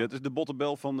club. Ja. Het is de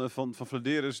bottebel van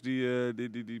Fledderus.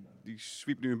 Die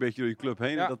zwiept nu een beetje door die club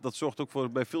heen. Ja. Dat zorgt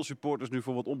ook bij veel supporters nu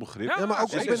voor wat onbegrip. Ja, maar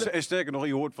ook en sterker nog,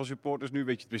 je hoort van supporters nu,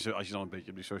 weet je, als je dan een beetje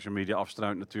op die social media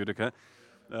afstruint natuurlijk, hè.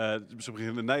 Ze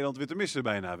beginnen in Nederland weer te missen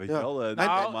bijna, weet je wel. En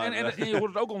je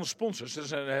hoort het ook onder sponsors. Dat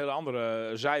is een hele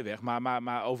andere zijweg.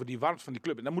 Maar over die warmte van die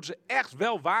club. En dan moeten ze echt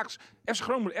wel waakzaam... FC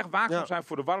Groningen moet echt waakzaam zijn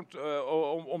voor de warmte...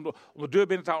 om de deur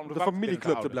binnen te houden. Om de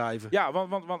familieclub te blijven. Ja,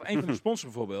 want een van de sponsors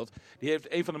bijvoorbeeld... die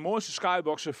heeft een van de mooiste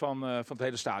skyboxen van het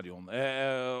hele stadion.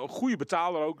 Goede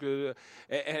betaler ook.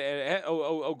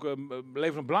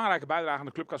 Levert een belangrijke bijdrage aan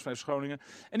de clubkast van FC Groningen.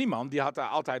 En die man die had daar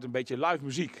altijd een beetje live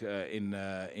muziek in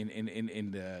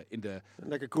de...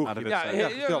 Lekker kroeg.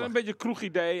 Een beetje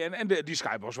kroegidee. En die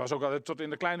skybox was ook altijd tot in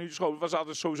de kleine uurtjes school. Was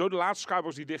altijd sowieso de laatste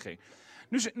skybox die dichtging.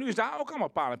 Nu is daar ook allemaal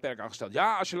paal en perk aangesteld.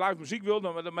 Ja, als je live muziek wil,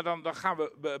 dan gaan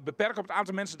we beperken op het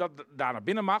aantal mensen dat daar naar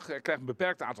binnen mag. Je krijgt een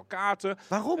beperkt aantal kaarten.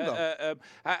 Waarom dan?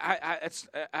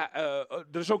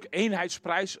 Er is ook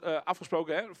eenheidsprijs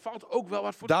afgesproken. Hè. Er valt ook wel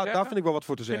wat voor te zeggen. Daar vind ik wel wat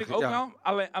voor te zeggen. Vind ik ook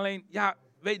wel. Alleen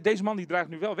deze man die dreigt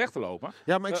nu wel weg te lopen.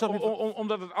 Ja, maar ik snap niet...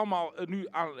 Omdat het allemaal nu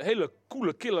aan hele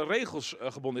coole, kille regels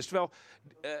gebonden is. Terwijl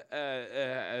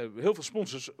heel veel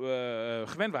sponsors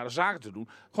gewend waren zaken te doen.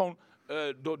 Gewoon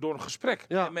door een gesprek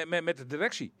met de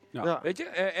directie. Ja. Weet je?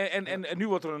 En nu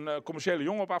wordt er een commerciële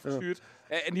jongen op afgestuurd.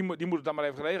 En die moet het dan maar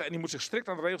even regelen. En die moet zich strikt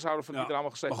aan de regels houden van die er allemaal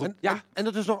geschreven. En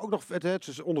dat is ook nog het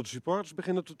is onder de supporters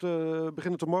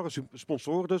beginnen te morgen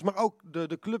sponsoren. Dus, maar ook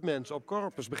de clubmensen op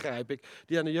campus, begrijp ik,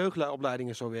 die aan de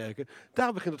jeugdopleidingen zo werken.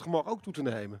 Daar begint het gemak ook toe te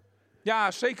nemen.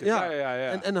 Ja, zeker. Ja.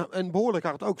 En behoorlijk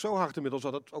hard ook zo hard inmiddels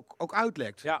dat het ook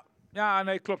uitlekt. Ja,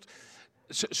 nee, klopt.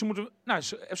 Ze moeten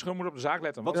op de zaak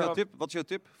letten. Wat is jouw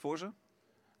tip voor ze?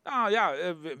 Nou ja,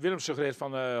 Willem suggereert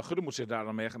van Gudde moet zich daar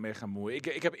dan mee gaan moeien.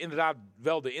 Ik heb inderdaad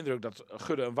wel de indruk dat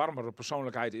Gudde een warmere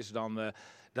persoonlijkheid is dan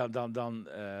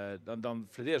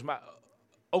Fledderus. Maar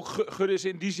ook Gudde is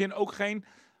in die zin ook geen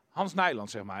Hans Nijland,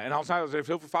 zeg maar. En Hans Nijland heeft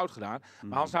heel veel fout gedaan.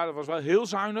 Maar Hans Nijland was wel heel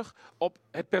zuinig op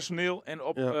het personeel en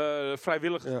op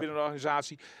vrijwilligers binnen de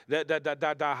organisatie.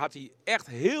 Daar had hij echt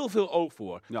heel veel oog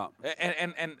voor. Ja.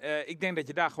 En ik denk dat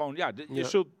je daar gewoon... je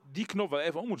zult die knop wel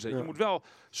even om moeten zetten. Je moet wel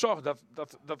zorgen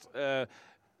dat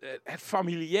het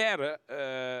familiaire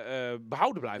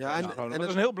behouden blijft. Dat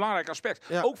is een heel belangrijk aspect.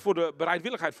 Ja. Ook voor de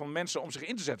bereidwilligheid van mensen om zich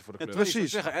in te zetten voor de club.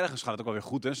 Precies. Ergens gaat het ook wel weer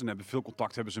goed. Hè. Ze hebben veel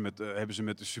contact hebben ze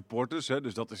met de supporters. Hè.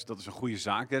 Dus dat is een goede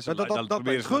zaak. Hè. Dat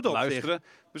proberen ze te luisteren.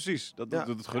 Precies. Dat doet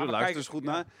het Gudde. Luisteren is goed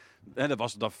naar. En daar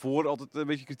was daarvoor altijd een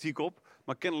beetje kritiek op.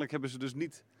 Maar kennelijk hebben ze dus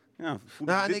niet...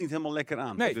 voelen dit niet helemaal lekker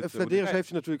aan. Nee, Fledderus heeft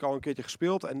hij natuurlijk al een keertje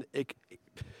gespeeld. En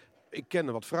ik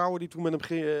kende wat vrouwen die toen met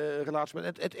hem relatie... Maar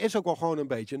het is ook wel gewoon een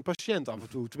beetje een patiënt af en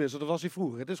toe. Tenminste, dat was hij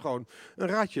vroeger. Het is gewoon een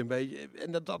ratje een beetje.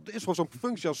 En dat is voor zo'n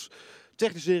functie als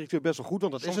technisch directeur best wel goed.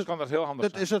 Want Soms kan dat heel handig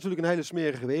zijn. Dat is natuurlijk een hele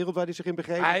smerige wereld waar hij zich in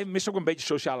begeeft. Hij mist ook een beetje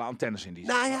sociale antennes in die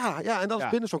zin. En dat is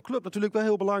binnen zo'n club natuurlijk wel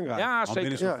heel belangrijk. Ja, zeker.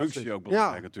 Binnen zo'n functie ook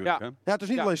belangrijk natuurlijk. Hè? Ja, het is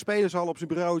niet alleen spelers al op zijn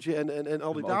bureautje en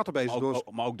al die databases.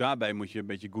 Maar ook daarbij moet je een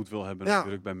beetje goodwill hebben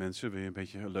natuurlijk bij mensen. Wil je een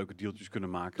beetje leuke deeltjes kunnen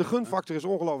maken. De gunfactor is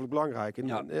ongelooflijk belangrijk in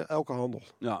elke handel.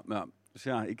 Ja.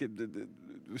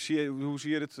 Dus hoe zie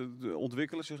je het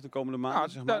ontwikkelen zich de komende maanden?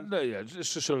 Zeg maar?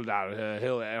 Ze zullen daar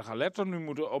heel erg alert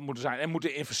op moeten zijn en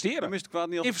moeten investeren.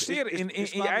 Investeren in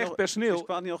je eigen personeel. Is het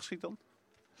kwaad niet al geschied dan?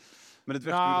 Met het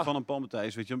wegsturen van een Paul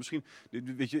Matthijs, weet je, misschien,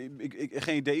 weet je,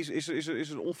 geen idee. Is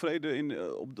er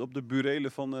onvrede op de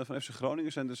burelen van FC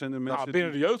Groningen? Zijn er mensen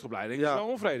binnen de jeugdopleiding is er wel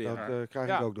onvrede in. Dat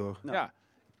krijg ik ook door. Ja.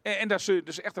 En daar zul je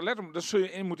dus echt alert op, daar zul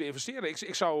je in moeten investeren.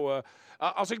 Ik zou,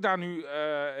 als ik daar nu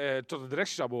tot de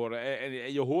directie zou behoren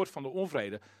en je hoort van de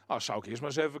onvrede, zou ik eerst maar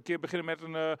eens even een keer beginnen met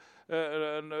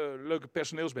een leuke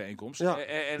personeelsbijeenkomst. Ja.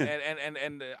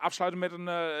 En afsluiten met een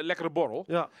lekkere borrel.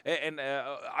 Ja. En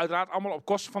uiteraard allemaal op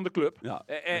kosten van de club. Ja.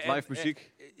 Met live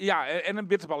muziek. En een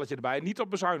bitterballetje erbij. Niet op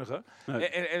bezuinigen. Nee.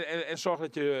 En zorg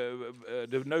dat je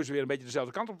de neus weer een beetje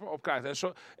dezelfde kant op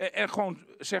krijgt. En gewoon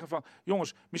zeggen van,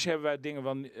 jongens, misschien hebben wij dingen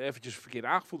wel eventjes verkeerd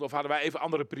aangevoeld. Of hadden wij even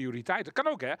andere prioriteiten. Dat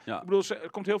kan ook, hè. Ja. Ik bedoel, er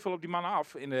komt heel veel op die mannen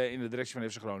af in de directie van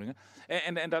FC Groningen.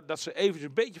 En dat ze eventjes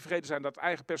een beetje vergeten zijn dat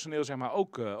eigen personeel, zeg maar,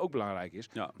 ook belangrijk is.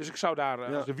 Ja. Dus ik zou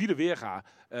daar, als de wielen weer gaan,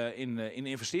 in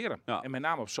investeren. Ja. En met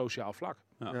name op sociaal vlak.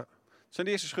 Ja. Ja. Het zijn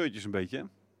de eerste scheurtjes een beetje, hè?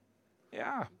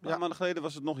 Ja. Een maand geleden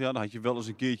was het nog, dan had je wel eens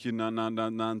een keertje na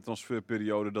een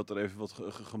transferperiode dat er even wat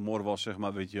gemor was, zeg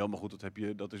maar, weet je wel. Maar goed,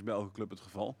 dat is bij elke club het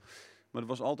geval. Maar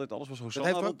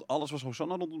alles was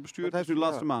Hosanna rond het bestuur. Dat heeft nu de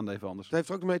laatste maanden even anders. Het heeft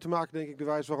er ook mee te maken, denk ik, de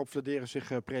wijze waarop Fledderus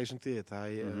zich presenteert.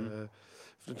 Hij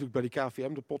Natuurlijk bij die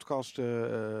KVM, de podcast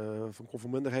van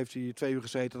Conforminder, heeft hij 2 uur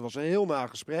gezeten. Dat was een heel na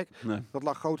gesprek. Nee. Dat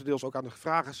lag grotendeels ook aan de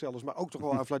vragenstellers, maar ook toch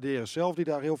wel aan Fledderus zelf, die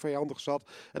daar heel vijandig zat.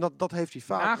 En dat heeft hij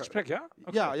vaak... Nagesprek, ja?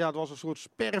 Okay. Ja, het was een soort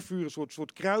spervuur, een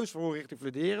soort kruis van richting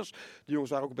Fledderus. Die jongens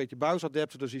waren ook een beetje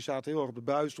buisadepten, dus die zaten heel erg op de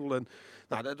buisstoel. En,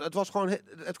 het was gewoon,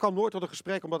 het kwam nooit tot een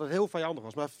gesprek, omdat het heel vijandig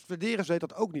was. Maar Fledderus deed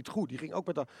dat ook niet goed. Die ging ook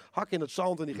met de hak in het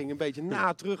zand en die ging een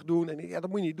beetje terug doen. En ja, dat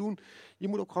moet je niet doen. Je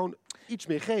moet ook gewoon iets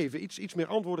meer geven, iets meer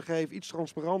antwoorden geven, iets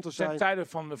transparanter zijn. Ten tijde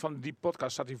van die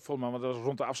podcast zat hij volgens mij, want dat was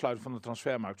rond de afsluiting van de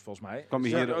transfermarkt volgens mij. Kwam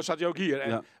hij hier? Zat hij ook hier. En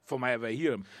Ja. voor mij hebben we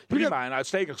hier een prima en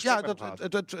uitstekend gesprek gehad.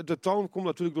 De toon komt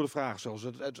natuurlijk door de vragen zelfs.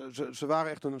 Ze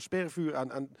waren echt een spervuur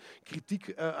aan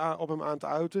kritiek op hem aan te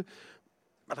uiten.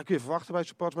 Maar dat kun je verwachten bij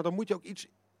supporters. Maar dan moet je ook iets...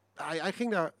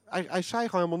 Hij zei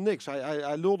gewoon helemaal niks.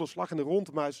 Hij lulde een slag in de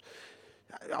rond, maar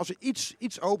als je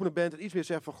iets opener bent en iets meer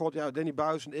zegt van God, ja, Danny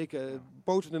Buijs en ik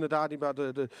poten inderdaad niet, maar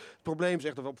het probleem is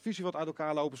echt dat we op visie wat uit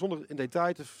elkaar lopen zonder in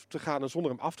detail te gaan en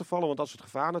zonder hem af te vallen, want dat is het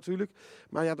gevaar natuurlijk.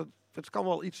 Maar ja, het kan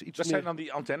wel iets dat meer... zijn dan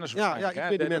die antennes. Ja, ik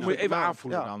weet die dat moet je even mensen.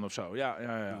 aanvoelen dan of zo.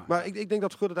 Ja. Maar ik denk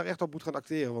dat Gudde daar echt op moet gaan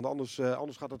acteren, want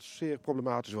anders gaat het zeer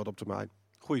problematisch worden op termijn.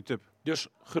 Goeie tip. Dus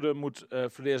Gudde moet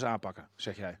Fledderus aanpakken,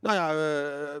 zeg jij? Nou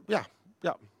ja,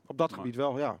 op dat gebied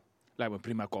wel, ja. Lijkt me een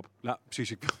prima kop. Ja,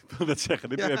 precies. Ik wil net zeggen.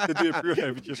 Dit doe je puur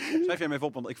eventjes. Schrijf jij hem even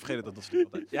op, want ik vergeet het. Dat is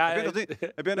altijd. Ja, heb jij nog dingen?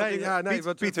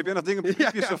 Piet, heb jij nog dingen?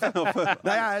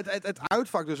 Nou ja, het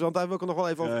uitvak dus, want daar wil ik het nog wel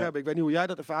even over hebben. Ik weet niet hoe jij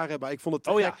dat ervaren hebt, maar ik vond het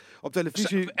te gek. Op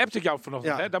televisie... Appte ik jou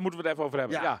vanochtend, hè? Daar moeten we het even over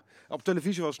hebben. Ja. Op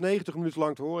televisie was 90 minuten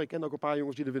lang te horen. Ik ken ook een paar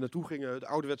jongens die er weer naartoe gingen. De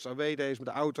ouderwetse AWD's met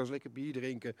de auto's, lekker bier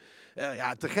drinken.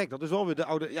 Te gek. Dat is wel weer de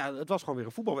oude... Ja, het was gewoon weer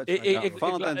een voetbalwedstrijd.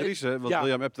 Valentijn Driessen, want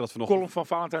William appte dat vanochtend. Column van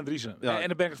Valentijn Driessen. Ja. En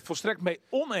daar ben ik het volstrekt mee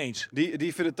oneens. Die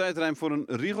vindt het tijdruim voor een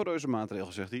rigoureuze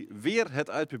maatregel, zegt hij. Weer het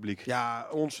uitpubliek. Ja,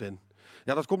 onzin.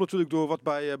 Ja, dat komt natuurlijk door wat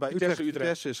bij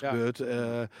Utrecht is gebeurd.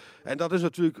 En dat is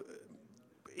natuurlijk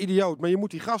idioot, maar je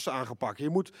moet die gasten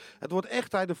aanpakken. Het wordt echt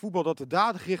tijd in voetbal dat er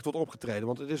dadengericht wordt opgetreden.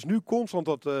 Want het is nu constant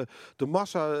dat de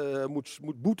massa moet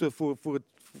boeten voor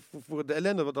de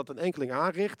ellende dat een enkeling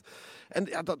aanricht. En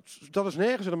ja, dat is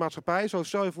nergens in de maatschappij. Zo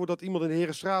stel je voor dat iemand in de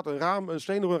Herenstraat een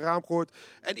steen door een raam gooit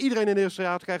en iedereen in de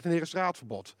Herenstraat krijgt een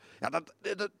Herenstraatverbod. Ja,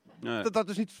 dat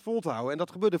is niet vol te houden. En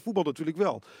dat gebeurt in voetbal natuurlijk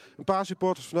wel. Een paar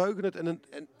supporters verneuken het en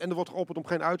er wordt geopperd om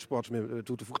geen uitsporters meer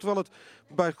toe te voegen. Terwijl het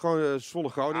bij Zwolle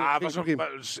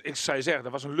Groningen... ik zou je zeggen,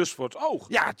 dat was een lust voor het oog.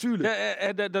 Ja,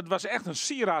 tuurlijk. Dat was echt een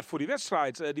sieraad voor die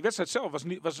wedstrijd. Die wedstrijd zelf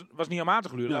was niet om aan te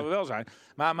gluren, laten we wel zijn.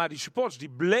 Maar die supporters die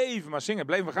bleven maar zingen,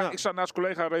 bleven maar gaan. Ja. Ik zat naast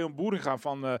collega Rayon Boeringa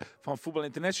van Voetbal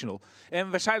International. En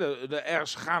wij zeiden,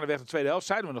 ergens gaandeweg de tweede helft,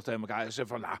 zeiden we nog tegen elkaar. Ze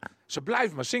van, ze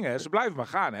blijven maar zingen, ze blijven maar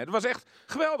gaan. Het was echt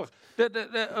geweldig.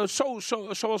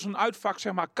 Zoals een uitvak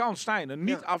zeg maar kan zijn. Een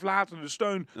niet aflatende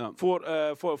steun voor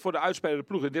de uitspelende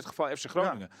ploeg. In dit geval FC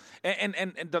Groningen. Ja.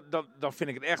 En dan vind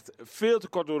ik het echt veel te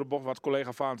kort door de bocht wat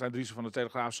collega Valentijn Driessen van de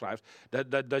Telegraaf schrijft.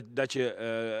 Dat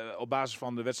je op basis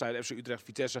van de wedstrijd FC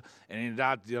Utrecht-Vitesse en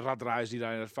inderdaad die raddraaiers die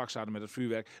daar in het vak zaten met het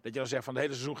vuurwerk, dat je dan zegt van het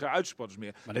hele seizoen geen uitsporters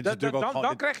meer. Maar dit is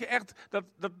dan krijg je echt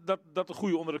dat de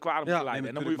goede onder de kwade moet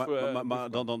leiden.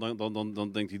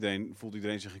 Dan denkt iedereen, voelt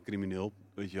iedereen zich een crimineel,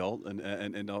 weet je wel.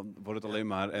 En dan wordt het alleen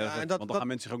maar erger, want dan gaan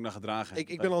mensen zich ook naar gedragen.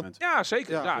 Ja,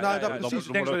 zeker. Precies.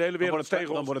 Ik denk dat de hele wereld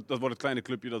tegen ons. Dat wordt het kleine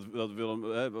clubje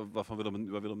waarvan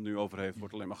Willem nu over heeft,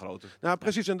 wordt alleen maar groter. Nou,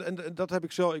 precies. En dat heb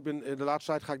ik zelf. In de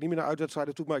laatste tijd ga ik niet meer naar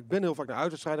uitwedstrijden toe, maar ik ben heel vaak naar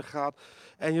uitwedstrijden gegaan.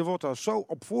 En je wordt daar zo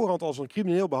op voorhand als een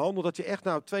crimineel behandeld, dat je echt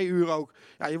na 2 uur ook...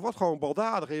 Ja, je wordt gewoon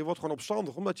baldadig en je wordt gewoon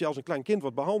opstandig, omdat je als een klein kind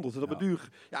wordt behandeld. En dat beduur,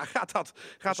 gaat dat...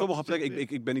 Sommige plekken,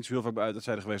 ik ben niet zo heel vaak bij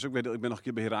uitwedstrijden geweest. Ik ben nog een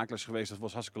keer bij Heracles geweest, dat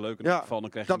was hartstikke leuk. In ieder geval, dan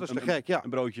krijg je een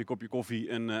broodje, een kopje koffie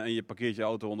en je parkeert je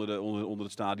auto onder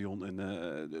het stadion en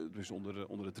dus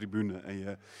onder de tribune en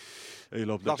je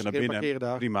loopt lekker naar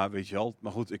binnen. Prima, weet je wel.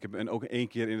 Maar goed, ik ben ook 1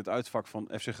 keer in het uitvak van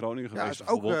FC Groningen geweest. Ja,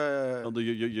 ook,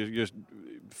 je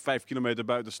 5 kilometer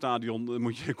buiten het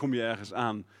stadion kom je ergens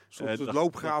aan. De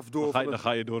loopgraaf door. Dan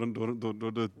ga je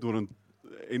door een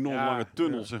enorm lange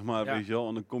tunnel, zeg maar, weet je wel.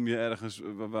 En dan kom je ergens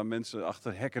waar mensen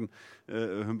achter hekken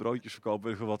hun broodjes verkopen.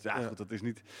 Weet je wat. Ja, goed, dat is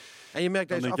niet... En je merkt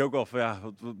dan denk je ook wel van, waar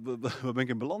ben ik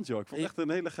in balans, joh? Ik vond het echt een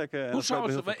hele gekke... Hoe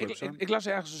zou het, ik las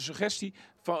ergens een suggestie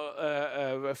van,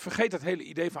 vergeet dat hele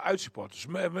idee van uitsupporters.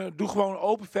 Doe gewoon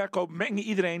open verkoop, meng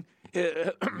iedereen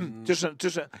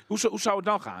tussen... Hoe zou het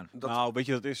dan gaan? Weet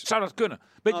je, dat is... Zou dat kunnen?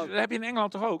 Dat heb je in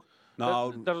Engeland toch ook?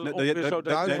 Duitsland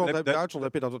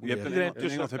heb je dat ook niet. In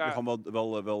Engeland heb je gewoon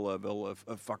wel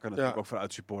vakken natuurlijk ook voor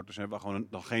uitsupporters. Waar gewoon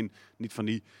niet van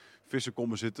die vissen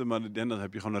komen zitten, maar en dan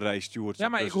heb je gewoon een rij stewards. Ja,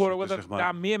 maar Dus- ik hoor ook dus dat zeg maar-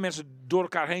 daar meer mensen door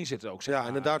elkaar heen zitten ook. Zeg Ja, maar.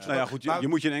 inderdaad. Nou ja, goed, Maar- je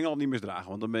moet je in Engeland niet misdragen,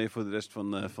 want dan ben je voor de rest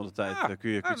van de tijd kun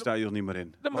je het stadion niet meer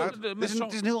in. Het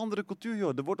is een heel andere cultuur,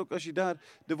 joh. Er wordt ook als je daar,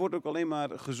 er wordt ook alleen maar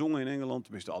gezongen in Engeland,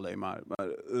 tenminste alleen maar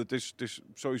het is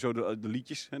sowieso de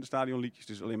liedjes, hè, de stadionliedjes.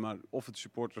 Het is alleen maar of het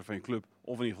supporter van je club,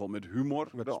 of in ieder geval met humor,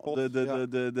 Met wel spot,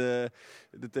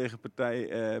 de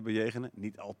tegenpartij bejegenen.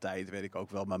 Niet altijd, weet ik ook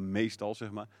wel, maar meestal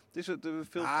zeg maar. Het is een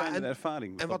veel fijnere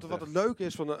ervaring. En wat het leuke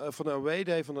is van een away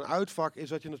day, van een uitvak, is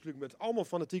dat je natuurlijk met allemaal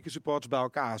fanatieke supporters bij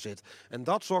elkaar zit. En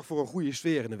dat zorgt voor een goede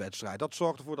sfeer in de wedstrijd. Dat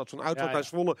zorgt ervoor dat zo'n uitvak bij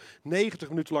Zwolle 90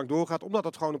 minuten lang doorgaat, omdat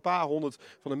het gewoon een paar honderd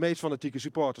van de meest fanatieke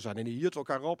supporters zijn. En die jutten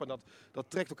elkaar op en dat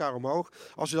trekt elkaar omhoog.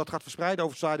 Als je dat gaat verspreiden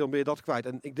over het stadion, ben je dat kwijt.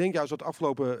 En ik denk juist dat de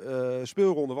afgelopen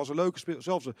speelronde was een leuke speel.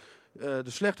 Zelfs de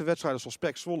slechte wedstrijden zoals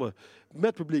PEC Zwolle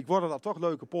met publiek worden dat toch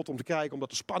leuke pot om te kijken,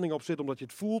 omdat er spanning op zit, omdat je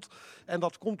het voelt. En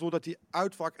dat komt doordat die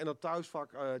uitvak en dat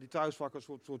thuisvak een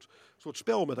soort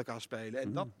spel met elkaar spelen.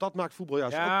 En dat maakt voetbal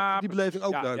juist ook, die beleving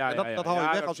ook leuk. En dat haal je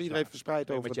weg als iedereen verspreid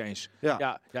over. Met je eens.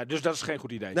 Ja. Ja, dus dat is geen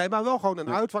goed idee. Nee, maar wel gewoon een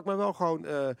uitvak, maar wel gewoon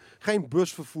geen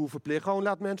busvervoer verplicht. Gewoon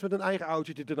laat mensen met een eigen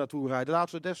autootje er naartoe rijden. Laat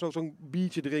ze desnoods een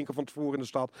biertje drinken van tevoren in de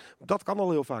stad. Dat kan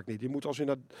al heel vaak niet. Je moet, als je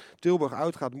naar Tilburg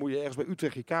uitgaat, moet je ergens bij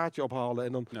Utrecht je kaartje ophalen.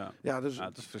 En dan, dus,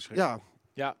 het is verschrikkelijk.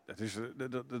 Ja.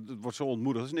 Het wordt zo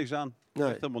ontmoedigd. Er is niks aan. Er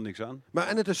is helemaal niks aan.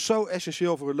 En het is zo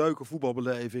essentieel voor een leuke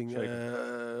voetbalbeleving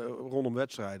rondom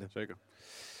wedstrijden. Zeker.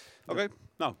 Oké,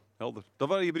 nou, helder. Dat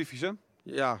waren je briefjes, hè?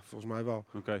 Ja, volgens mij wel.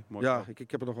 Oké, mooi. Ja,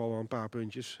 ik heb er nog wel een paar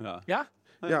puntjes. Ja? Ja?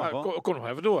 Nee, Ja. wel. Kom nog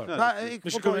even door. Ja,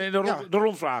 Misschien kunnen we in de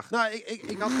rondvraag. Nou,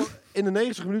 ik had gewoon, in de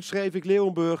 90 minuten schreef ik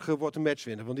Leeuwenburg wordt een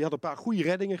matchwinner. Want die had een paar goede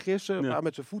reddingen gisteren. Een paar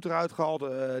met zijn voet eruit gehaald.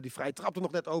 Die vrij trapte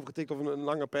nog net overgetikt of een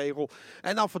lange pegel.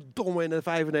 En dan verdomme in de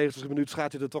 95 minuut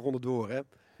gaat hij er toch onderdoor, hè?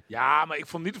 Ja, maar ik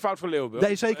vond niet de fout van Leeuwenburg.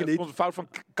 Nee, zeker niet. Ik vond de fout van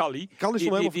Kalli. Kalli stond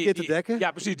helemaal verkeerd te dekken.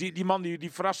 Ja, precies. Die man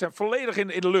die verrast hem volledig in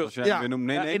de lucht. Als jij hem weer noemt,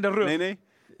 nee, in de rug. nee.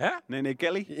 Hè? Nee,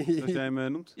 Kelly, zoals jij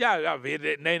hem noemt. Ja,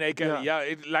 weer nee, Kelly. Ja.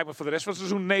 Het lijkt me voor de rest van het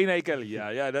seizoen nee, Kelly.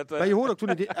 Ja, dat, Maar je hoorde ook toen,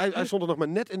 hij stond er nog maar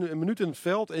net een minuut in het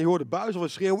veld. En je hoorde Buijs alweer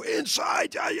schreeuwen,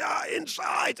 inside, ja,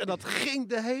 inside. En dat ging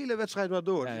de hele wedstrijd maar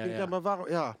door. Ja, Ik denk, maar waarom,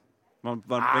 Maar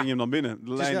waar breng je hem dan binnen?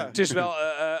 De lijn. ja. Het is wel,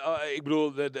 ik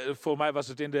bedoel, voor mij was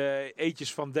het in de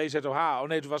eetjes van DZOH. Oh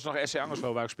nee, het was nog SC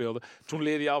Angerslo waar ik speelde. Toen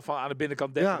leerde je al van aan de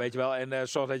binnenkant dekken, weet je wel. En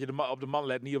zorg dat je op de man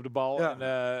let, niet op de bal. Ja.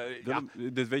 En,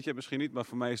 Dit weet je misschien niet, maar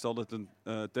voor mij is het altijd een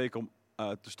teken om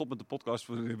te stoppen met de podcast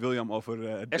van William over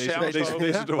SC Angerslo,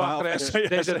 deze doorhaal.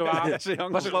 DZOH.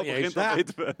 Was ik nog niet eens. Dan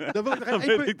weten we. Dan wil ik Dan nog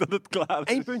weet ik dat het klaar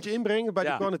is. één puntje inbrengen bij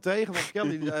die corner tegen. Want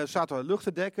Kelly staat er lucht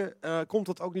te dekken. Komt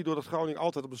dat ook niet doordat Groningen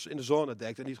altijd in de zone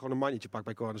dekt en niet gewoon een mannetje pakt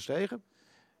bij corners tegen?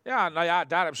 Ja, nou ja,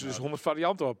 daar hebben ze dus 100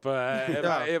 varianten op waar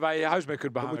je je huis mee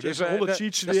kunt behangen. Dan moet je Dus 100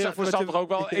 sheets studeren er zal toch ook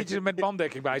wel eentje met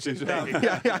banddekking bij zitten.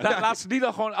 Laat ze die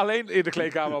dan gewoon alleen in de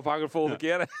kleedkamer ophangen de volgende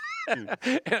keer.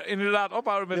 En inderdaad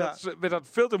ophouden met dat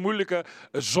veel te moeilijke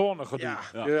zonegedoe.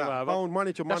 Gewoon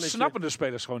mannetje. Daar snappen de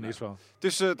spelers gewoon niets van.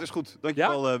 Het is goed.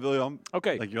 Dankjewel William.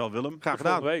 Oké. Dankjewel Willem. Graag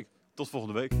gedaan. Volgende week. Tot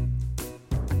volgende week.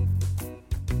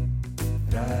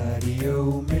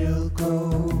 Radio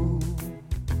Milko.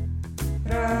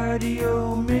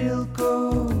 Radio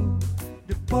Milko.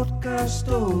 De podcast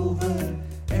over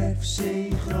FC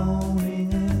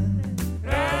Groningen.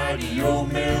 Radio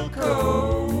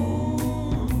Milko.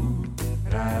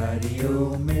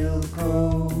 Radio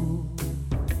Milko.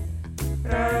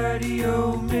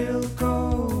 Radio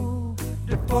Milko.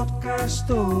 De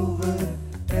podcast over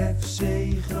FC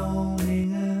Groningen.